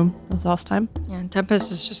same room as last time. Yeah, and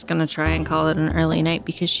Tempest is just gonna try and call it an early night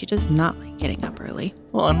because she does not like getting up early.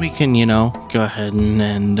 Well, and we can, go ahead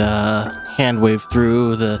and hand wave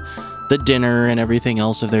through the dinner and everything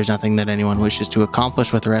else if there's nothing that anyone wishes to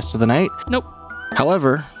accomplish with the rest of the night. Nope.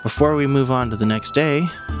 However, before we move on to the next day,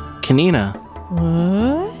 Kanina,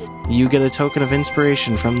 What? you get a token of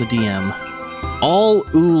inspiration from the DM. All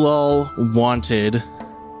Ulal wanted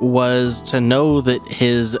was to know that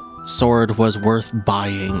his sword was worth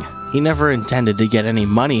buying. He never intended to get any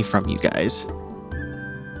money from you guys.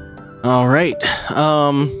 All right.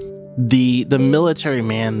 The military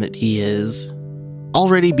man that he is,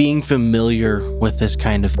 already being familiar with this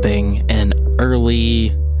kind of thing, an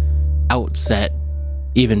early outset,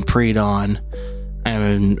 even pre-dawn,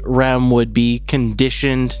 and Rem would be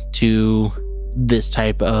conditioned to this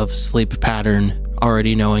type of sleep pattern,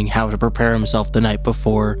 already knowing how to prepare himself the night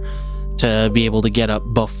before to be able to get up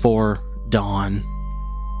before dawn.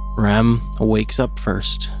 Rem wakes up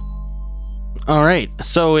first. All right,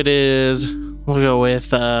 so it is, we'll go with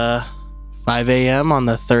 5 a.m. on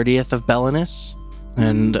the 30th of Belinus,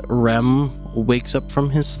 and Rem wakes up from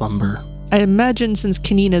his slumber. I imagine since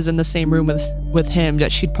Kanina's in the same room with him,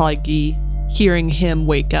 that she'd probably be hearing him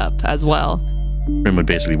wake up as well. Rem would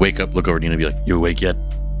basically wake up, look over at Nina, and be like, "You awake yet?"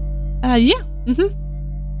 Yeah.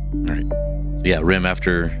 Mm-hmm. All right. So yeah, Rem,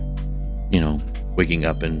 after, waking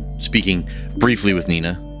up and speaking briefly with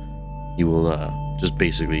Nina, you will just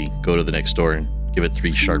basically go to the next door and give it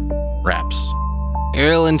 3 sharp raps.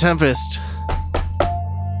 Ariel and Tempest.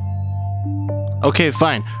 Okay,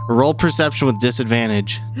 fine. Roll perception with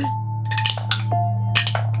disadvantage.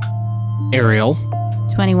 Ariel.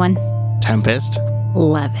 21. Tempest.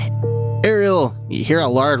 11. Ariel, you hear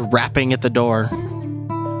Allard rapping at the door.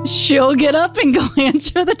 She'll get up and go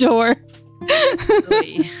answer the door.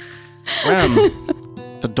 Rem,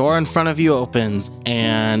 the door in front of you opens,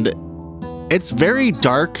 and it's very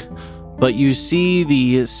dark, but you see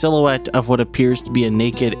the silhouette of what appears to be a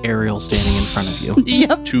naked Ariel standing in front of you.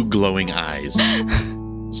 Yep. 2 glowing eyes.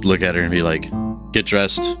 Just look at her and be like, get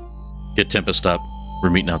dressed, get Tempest up, we're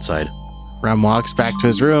meeting outside. Rem walks back to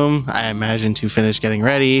his room, I imagine, to finish getting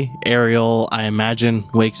ready. Ariel, I imagine,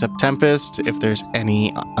 wakes up Tempest. If there's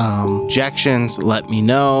any objections, let me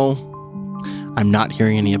know. I'm not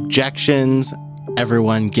hearing any objections.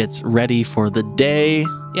 Everyone gets ready for the day.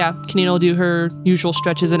 Yeah, Kanina will do her usual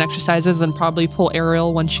stretches and exercises and probably pull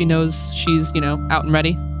Ariel when she knows she's, out and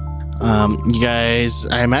ready. You guys,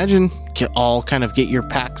 I imagine, all kind of get your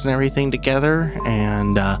packs and everything together,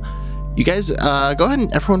 and you guys go ahead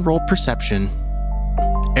and everyone roll perception.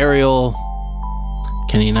 Ariel,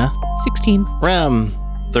 Kanina, 16. Rem,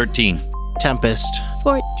 13. Tempest.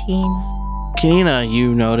 14. Kanina,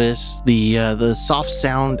 you notice the soft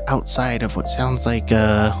sound outside of what sounds like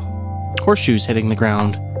horseshoes hitting the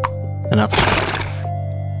ground and up.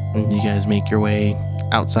 And you guys make your way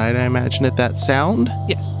outside, I imagine, at that sound.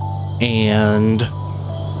 Yes. And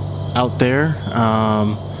out there,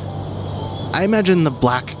 I imagine the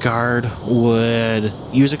Black Guard would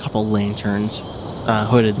use a couple lanterns,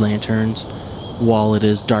 hooded lanterns, while it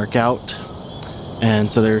is dark out.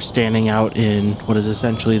 And so they're standing out in what is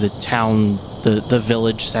essentially the town, the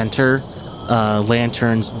village center,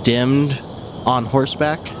 lanterns dimmed on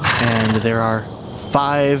horseback. And there are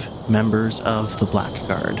 5 members of the Black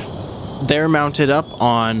Guard. They're mounted up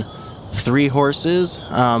on 3 horses.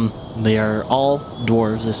 They are all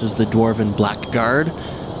dwarves. This is the Dwarven Black Guard.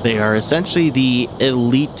 They are essentially the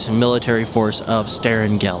elite military force of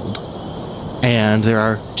Sterengeld. And there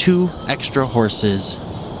are 2 extra horses.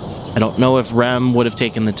 I don't know if Rem would have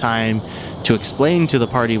taken the time to explain to the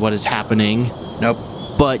party what is happening. Nope.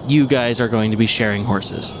 But you guys are going to be sharing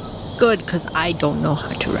horses. Good, because I don't know how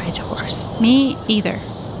to ride a horse. Me either.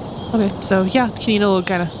 Okay, so yeah, Kanina will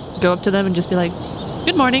kind of go up to them and just be like,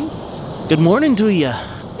 good morning. Good morning to ya.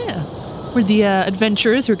 Yeah. We're the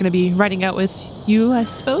adventurers who are going to be riding out with you, I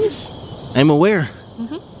suppose. I'm aware.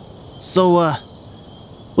 So,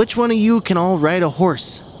 which one of you can all ride a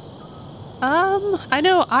horse? I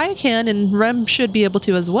know I can, and Rem should be able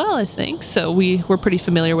to as well, I think. So we're pretty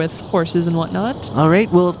familiar with horses and whatnot. All right,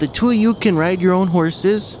 well, if the 2 of you can ride your own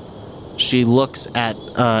horses, she looks at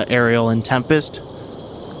Ariel and Tempest.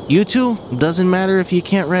 You 2, doesn't matter if you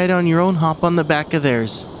can't ride on your own, hop on the back of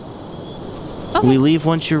theirs. Okay. We leave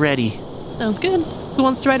once you're ready. Sounds good. Who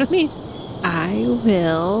wants to ride with me? I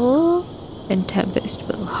will, and Tempest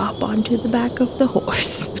will hop onto the back of the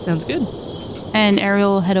horse. Sounds good. And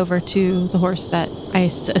Ariel will head over to the horse that I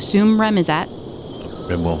assume Rem is at.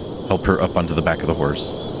 Rem will help her up onto the back of the horse.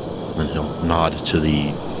 And then he'll nod to the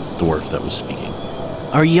dwarf that was speaking.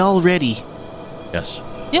 Are y'all ready? Yes.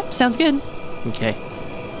 Yep, sounds good. Okay.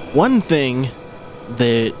 One thing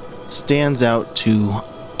that stands out to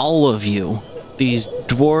all of you, these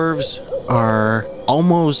dwarves are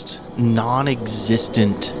almost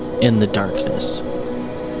non-existent in the darkness.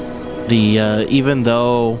 Even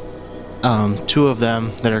though 2 of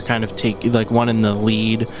them that are kind of like one in the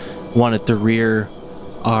lead, one at the rear,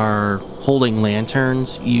 are holding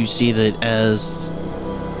lanterns, you see that as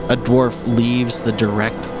a dwarf leaves the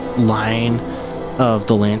direct line of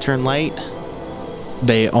the lantern light,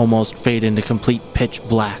 they almost fade into complete pitch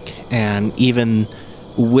black. And even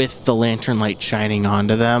with the lantern light shining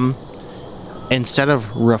onto them, instead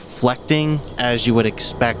of reflecting as you would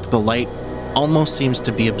expect, the light almost seems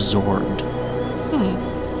to be absorbed.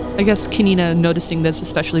 I guess Kanina, noticing this,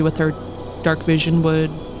 especially with her dark vision,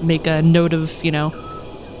 would make a note of,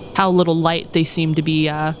 how little light they seem to be,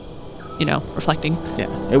 reflecting.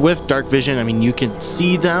 Yeah. With dark vision, I mean, you can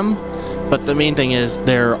see them, but the main thing is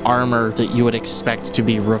their armor that you would expect to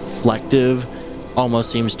be reflective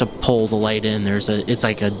almost seems to pull the light in. It's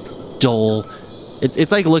like a dull,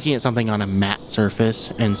 it's like looking at something on a matte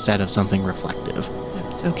surface instead of something reflective.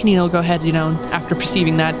 So Kanina will go ahead, after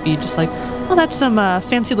perceiving that, be just like, well, that's some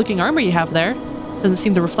fancy-looking armor you have there. Doesn't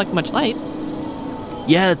seem to reflect much light.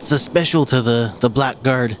 Yeah, it's a special to the Black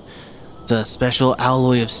Guard. It's a special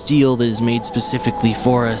alloy of steel that is made specifically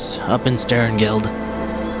for us up in Sterengeld.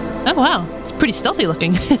 Oh, wow. It's pretty stealthy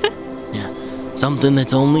looking. Yeah. Something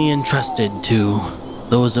that's only entrusted to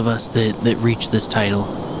those of us that reach this title.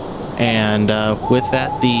 And with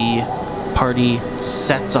that, the party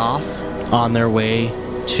sets off on their way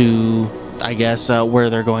to, I guess, where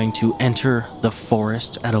they're going to enter the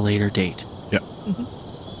forest at a later date. Yep.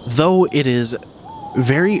 Though it is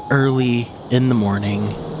very early in the morning,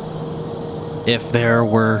 if there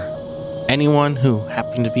were anyone who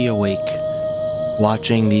happened to be awake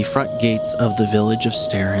watching the front gates of the village of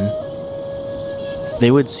Starin,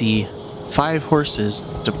 they would see 5 horses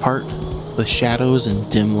depart with shadows and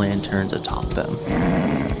dim lanterns atop them,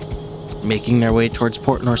 making their way towards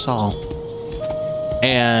Port Norsal.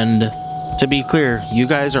 And to be clear, you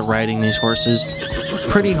guys are riding these horses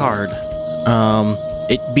pretty hard.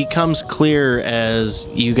 It becomes clear as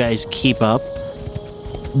you guys keep up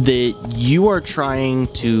that you are trying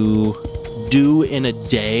to do in a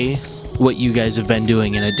day what you guys have been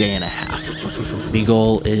doing in a day and a half. The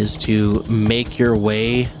goal is to make your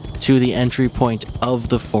way to the entry point of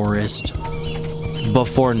the forest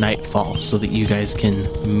before nightfall so that you guys can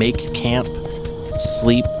make camp,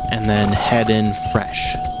 sleep, and then head in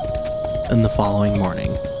fresh in the following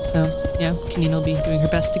morning. So, yeah, Kanina will be doing her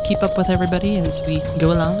best to keep up with everybody as we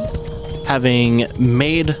go along. Having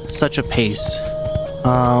made such a pace,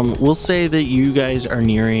 we'll say that you guys are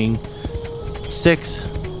nearing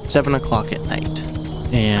 7 o'clock at night.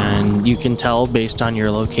 And you can tell based on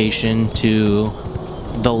your location to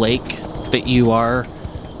the lake that you are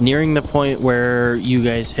nearing the point where you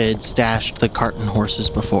guys had stashed the cart and horses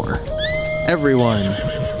before. Everyone,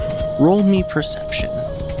 roll me perception.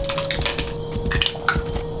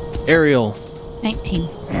 Ariel, 19.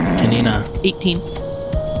 Kanina, 18.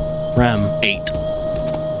 Rem, 8,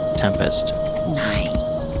 Tempest,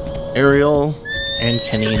 9. Ariel, and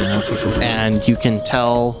Kanina, and you can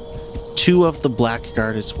tell 2 of the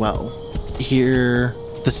Blackguard as well. Hear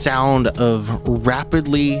the sound of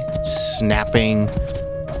rapidly snapping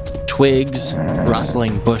twigs,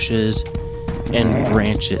 rustling bushes, and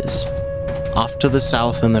branches off to the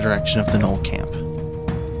south in the direction of the Knoll camp.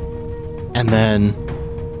 And then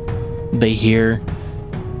they hear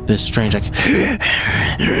this strange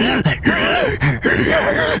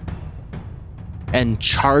and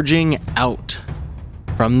charging out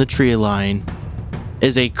from the tree line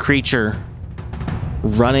is a creature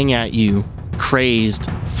running at you, crazed,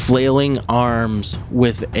 flailing arms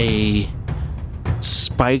with a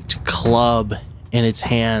spiked club in its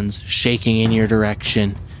hands, shaking in your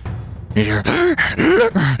direction.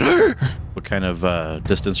 What kind of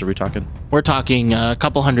distance are we talking? We're talking a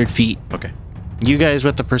couple 100 feet. Okay. You guys,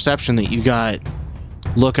 with the perception that you got,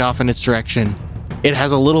 look off in its direction. It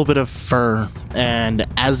has a little bit of fur, and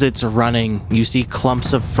as it's running, you see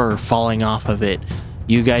clumps of fur falling off of it.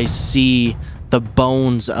 You guys see the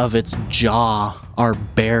bones of its jaw are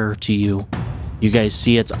bare to you. You guys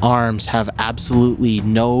see its arms have absolutely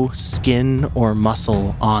no skin or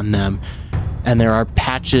muscle on them, and there are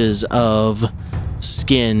patches of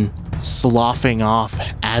skin sloughing off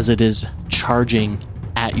as it is charging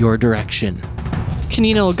at your direction.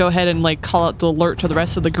 Kanina will go ahead and call out the alert to the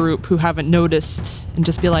rest of the group who haven't noticed and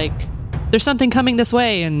just be like, there's something coming this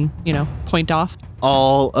way, and, point off.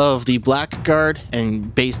 All of the Blackguard,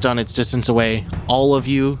 and based on its distance away, all of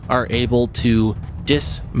you are able to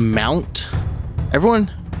dismount. Everyone,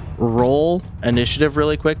 roll initiative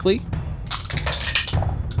really quickly.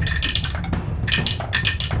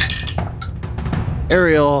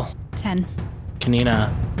 Ariel, 10.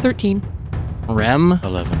 Kanina, 13. Rem,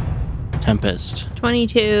 11. Tempest.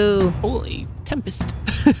 22. Holy Tempest.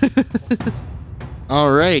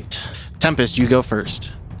 All right, Tempest, you go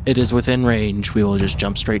first. It is within range. We will just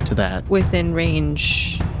jump straight to that. Within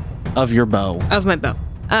range Of your bow. of my bow.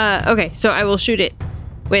 Okay, so I will shoot it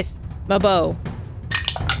with my bow.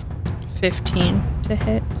 15 to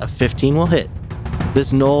hit. A 15 will hit.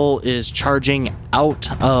 This knoll is charging out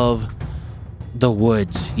of the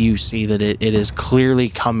woods. You see that it is clearly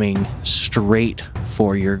coming straight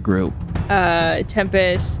for your group.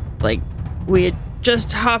 Tempest, we had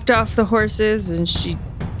just hopped off the horses, and she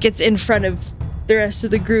gets in front of the rest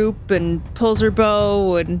of the group and pulls her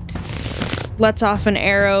bow and lets off an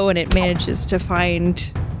arrow, and it manages to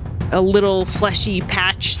find a little fleshy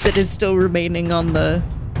patch that is still remaining on the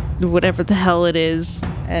whatever the hell it is,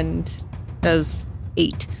 and does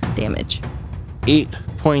 8 damage. 8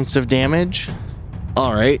 points of damage.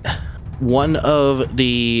 All right. One of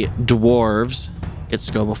the dwarves gets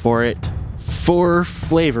to go before it. For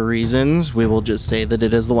flavor reasons, we will just say that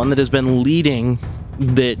it is the one that has been leading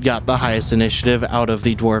that got the highest initiative out of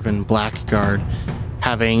the Dwarven Blackguard.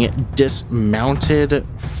 Having dismounted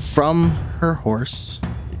from her horse,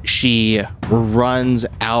 she runs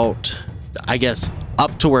out, I guess,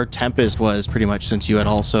 up to where Tempest was, pretty much, since you had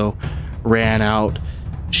also ran out.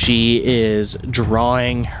 She is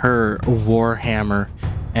drawing her warhammer,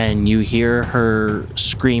 and you hear her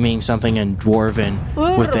screaming something in Dwarven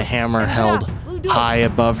with the hammer held high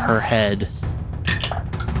above her head.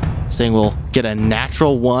 This thing will get a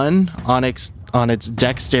natural 1 on its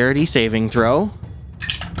dexterity saving throw.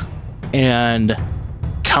 And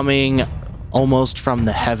coming almost from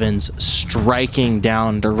the heavens, striking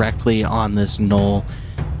down directly on this knoll,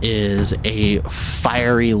 is a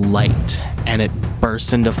fiery light, and it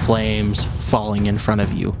bursts into flames, falling in front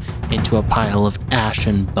of you into a pile of ash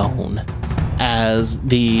and bone. As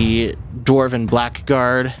the Dwarven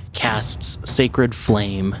Blackguard casts Sacred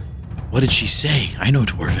Flame. What did she say? I know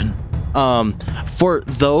Dwarven. For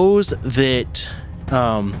those that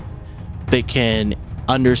that can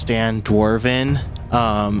understand Dwarven,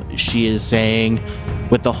 she is saying,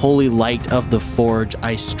 "With the holy light of the forge,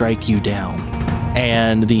 I strike you down."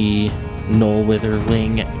 And the Knoll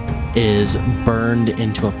Witherling is burned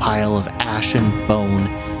into a pile of ash and bone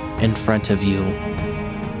in front of you.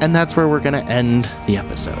 And that's where we're going to end the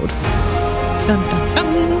episode. Dun, dun,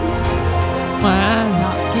 dun. Wow.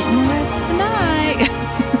 Not getting rest tonight.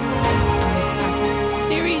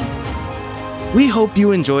 Series. We hope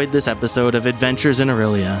you enjoyed this episode of Adventures in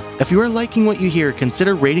Aurelia. If you are liking what you hear,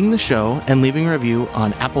 consider rating the show and leaving a review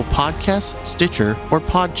on Apple Podcasts, Stitcher, or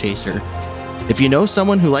Podchaser. If you know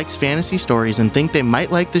someone who likes fantasy stories and think they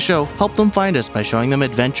might like the show, help them find us by showing them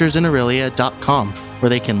adventuresinaurelia.com, where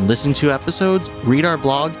they can listen to episodes, read our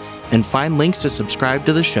blog, and find links to subscribe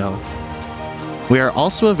to the show. We are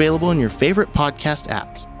also available in your favorite podcast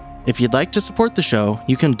apps. If you'd like to support the show,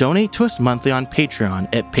 you can donate to us monthly on Patreon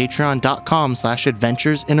at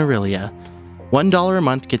patreon.com/adventuresinaurelia. $1 a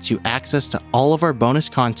month gets you access to all of our bonus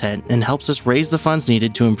content and helps us raise the funds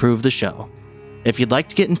needed to improve the show. If you'd like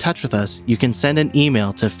to get in touch with us, you can send an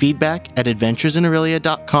email to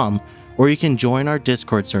feedback@adventuresinaurelia.com, or you can join our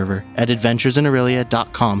Discord server at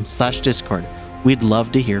adventuresinaurelia.com/Discord. We'd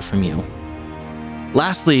love to hear from you.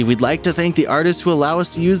 Lastly, we'd like to thank the artists who allow us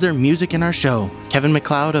to use their music in our show: Kevin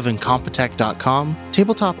MacLeod of Incompetech.com,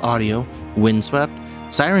 Tabletop Audio, Windswept,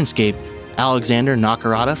 Sirenscape, Alexander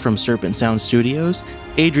Nakarada from Serpent Sound Studios,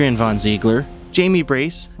 Adrian Von Ziegler, Jamie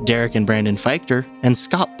Brace, Derek and Brandon Feichter, and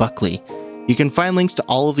Scott Buckley. You can find links to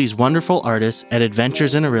all of these wonderful artists at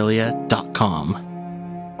adventuresinaurelia.com.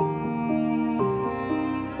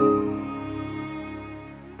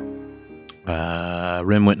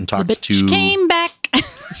 Rim went and The talked bitch to... came back.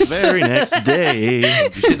 Very next day,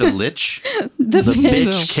 Did you say the Lich? the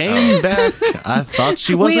bitch came back. I thought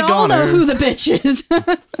she was We a all goner. know who the bitch is.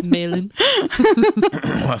 Malin.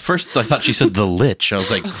 At first, I thought she said the Lich. I was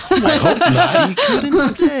like, I hope not. She couldn't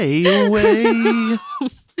stay away.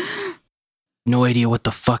 No idea what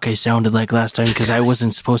the fuck I sounded like last time because I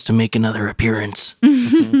wasn't supposed to make another appearance.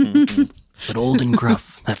 But old and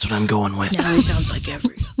gruff, that's what I'm going with. Now he sounds like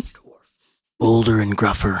every dwarf. Older and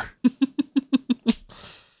gruffer.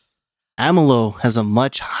 Amalo has a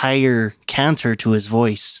much higher canter to his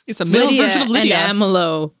voice. It's a male Lydia version of Lydia. and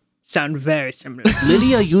Amalo sound very similar.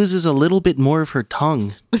 Lydia uses a little bit more of her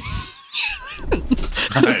tongue.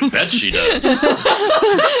 I bet she does.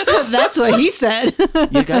 That's what he said.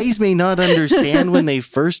 You guys may not understand when they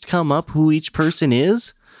first come up who each person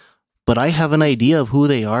is, but I have an idea of who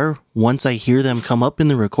they are once I hear them come up in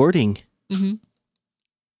the recording. Mhm.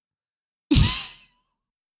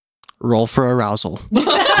 Roll for arousal.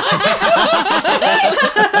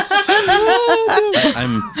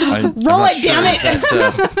 I'm Roll not it, damn it.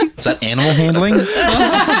 Is that animal handling?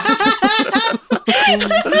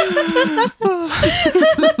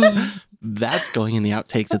 That's going in the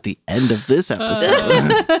outtakes at the end of this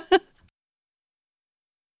episode.